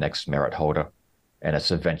goes to the next merit holder, and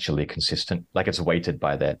it's eventually consistent. Like it's weighted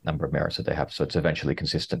by that number of merits that they have, so it's eventually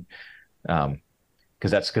consistent.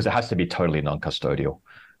 Because it has to be totally non-custodial.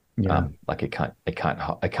 Yeah. Like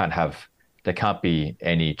there can't be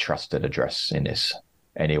any trusted address in this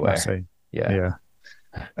anywhere. I see. Yeah. Yeah.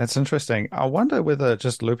 That's interesting. I wonder whether,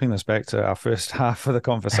 just looping this back to our first half of the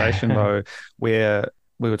conversation, though, where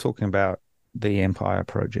we were talking about the Empire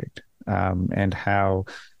project, and how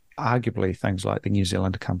arguably things like the New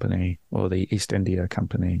Zealand company or the East India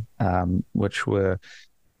company, which were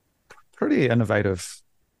pretty innovative,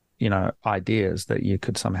 ideas that you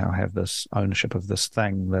could somehow have this ownership of this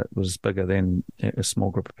thing that was bigger than a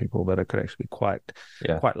small group of people, but it could actually be quite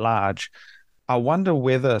large. I wonder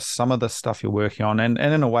whether some of the stuff you're working on, and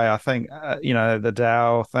in a way, I think, the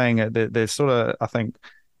DAO thing, there's sort of, I think,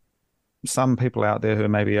 some people out there who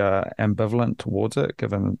maybe are ambivalent towards it,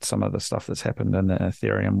 given some of the stuff that's happened in the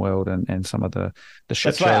Ethereum world and some of the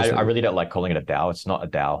shit That's why shows. I really don't like calling it a DAO. It's not a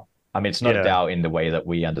DAO. I mean, it's not a DAO in the way that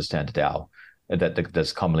we understand a DAO,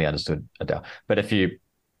 that's commonly understood a DAO.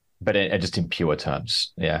 Just in pure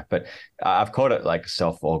terms, yeah. But I've called it like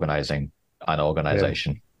self-organizing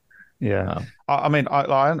unorganization. Yeah. I mean,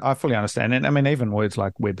 I fully understand. And I mean, even words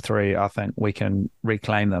like Web3, I think we can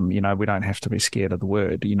reclaim them. We don't have to be scared of the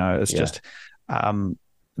word. It's just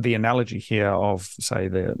the analogy here of, say,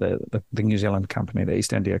 the New Zealand company, the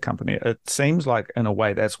East India company. It seems like, in a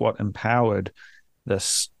way, that's what empowered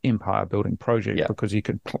this empire building project, because you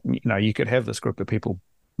could have this group of people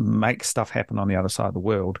make stuff happen on the other side of the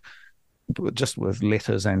world just with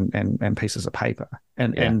letters and pieces of paper.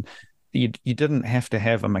 And you didn't have to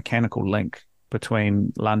have a mechanical link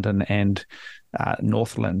between London and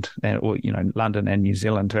Northland, or London and New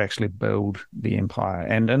Zealand, to actually build the empire.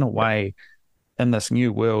 And in a way, in this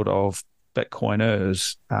new world of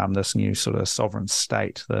Bitcoiners, this new sort of sovereign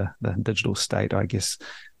state, the digital state, I guess,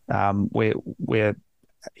 where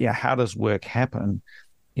how does work happen?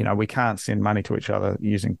 We can't send money to each other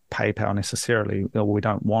using PayPal necessarily, or we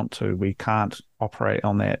don't want to. We can't operate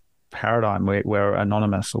on that paradigm where we're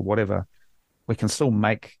anonymous or whatever. We can still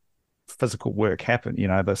make physical work happen.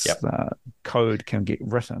 This code can get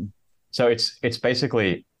written. So it's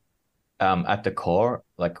basically at the core,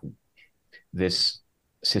 like this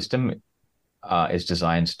system is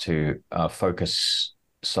designed to focus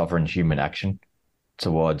sovereign human action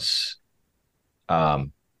towards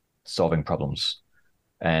solving problems.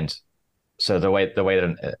 And so the way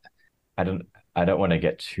that I don't want to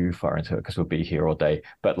get too far into it because we'll be here all day,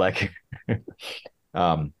 but like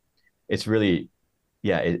it's really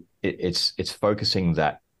it's focusing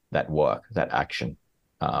that work, that action,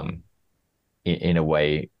 in a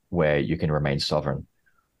way where you can remain sovereign,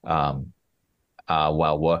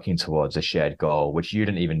 while working towards a shared goal, which you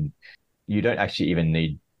didn't even you don't actually even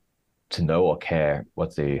need to know or care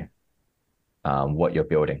what you're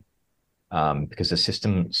building, because the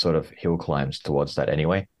system sort of hill climbs towards that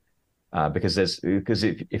anyway. Because if it's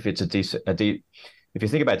if you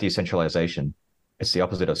think about decentralization, it's the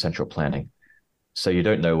opposite of central planning. So you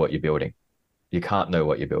don't know what you're building. You can't know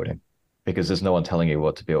what you're building because there's no one telling you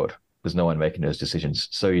what to build. There's no one making those decisions.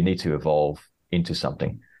 So you need to evolve into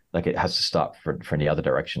something. Like it has to start for any other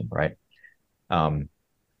direction, right?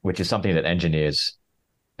 Which is something that engineers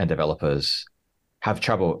and developers have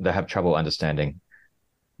trouble. They have trouble understanding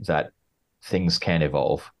that things can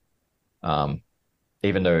evolve,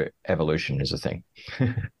 even though evolution is a thing.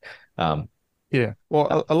 um, Yeah.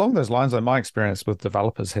 Well, along those lines, though, my experience with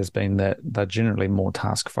developers has been that they're generally more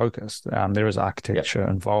task focused. There is architecture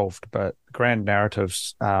involved, but grand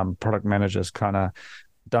narratives, product managers kind of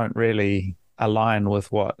don't really align with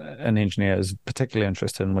what an engineer is particularly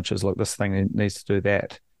interested in, which is, look, this thing needs to do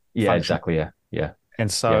that. Yeah, function. exactly. Yeah. And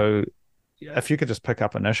so if you could just pick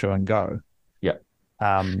up an issue and go. Yeah.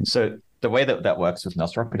 So the way that works with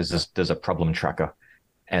Nostr is there's a problem tracker,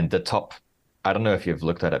 and the top, I don't know if you've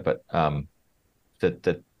looked at it, but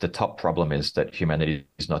the top problem is that humanity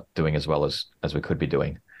is not doing as well as we could be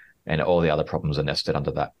doing, and all the other problems are nested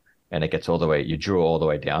under that, and it gets all the way, you drew all the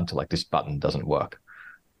way down to like this button doesn't work,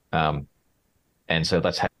 and so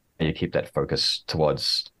that's how you keep that focus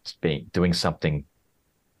towards doing something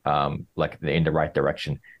like in the right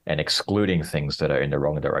direction and excluding things that are in the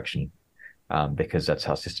wrong direction, because that's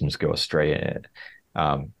how systems go astray,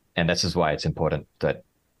 and this is why it's important that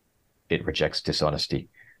it rejects dishonesty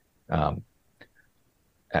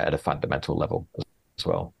at a fundamental level as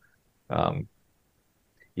well.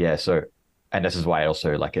 So, and this is why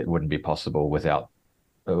also like it wouldn't be possible without,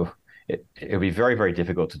 it would be very, very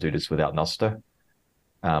difficult to do this without Nostr.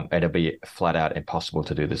 It'll be flat out impossible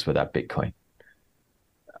to do this without Bitcoin,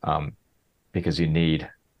 because you need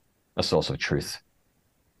a source of truth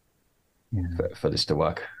for this to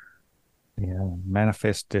work. Yeah,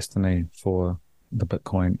 manifest destiny for the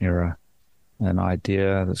Bitcoin era, an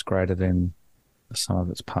idea that's greater than the sum of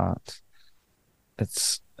its parts.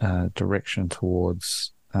 It's direction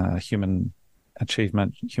towards human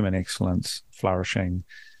achievement, human excellence, flourishing,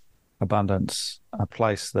 abundance, a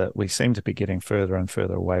place that we seem to be getting further and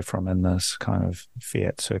further away from in this kind of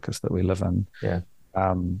fiat circus that we live in. Yeah.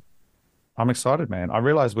 I'm excited, man. I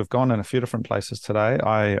realize we've gone in a few different places today.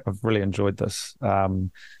 I've really enjoyed this.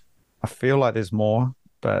 I feel like there's more,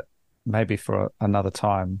 but maybe for another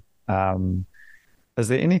time. Is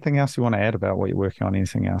there anything else you want to add about what you're working on?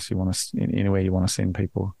 Anything else you want to, anywhere you want to send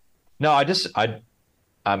people? No, I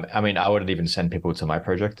mean, I wouldn't even send people to my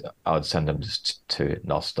project. I would send them just to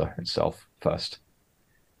Nostr itself first.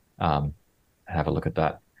 Have a look at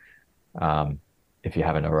that, if you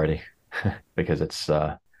haven't already, because it's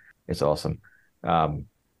awesome.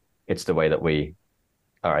 It's the way that we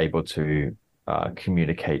are able to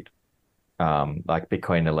communicate. Like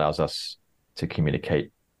Bitcoin allows us to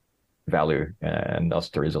communicate value, and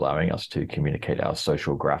Nostr is allowing us to communicate our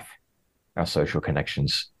social graph, our social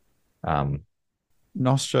connections.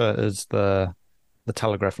 Nostr is the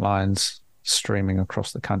telegraph lines streaming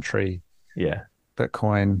across the country. Yeah.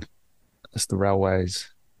 Bitcoin is the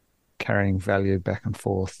railways carrying value back and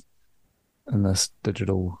forth in this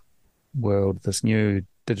digital world, this new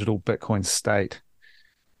digital Bitcoin state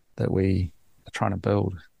that we are trying to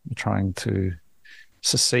build. We're trying to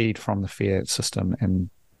secede from the fiat system and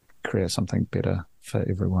create something better for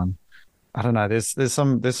everyone. I don't know. There's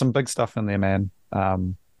some big stuff in there, man.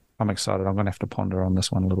 I'm excited. I'm going to have to ponder on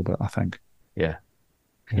this one a little bit, I think. Yeah.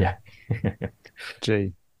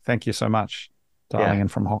 Gee, thank you so much, dialing in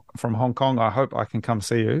from Hong Kong. I hope I can come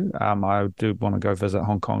see you. I do want to go visit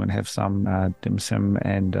Hong Kong and have some dim sum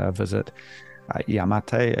and visit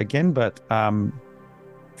Yamate again. But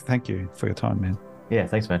thank you for your time, man. Yeah,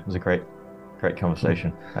 thanks, man. It was a great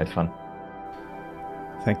conversation. I had fun.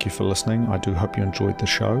 Thank you for listening. I do hope you enjoyed the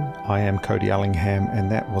show. I am Cody Allingham,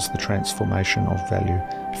 and that was The Transformation of Value.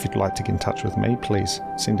 If you'd like to get in touch with me, please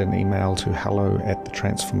send an email to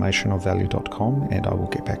hello@thetransformationofvalue.com, and I will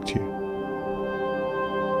get back to you.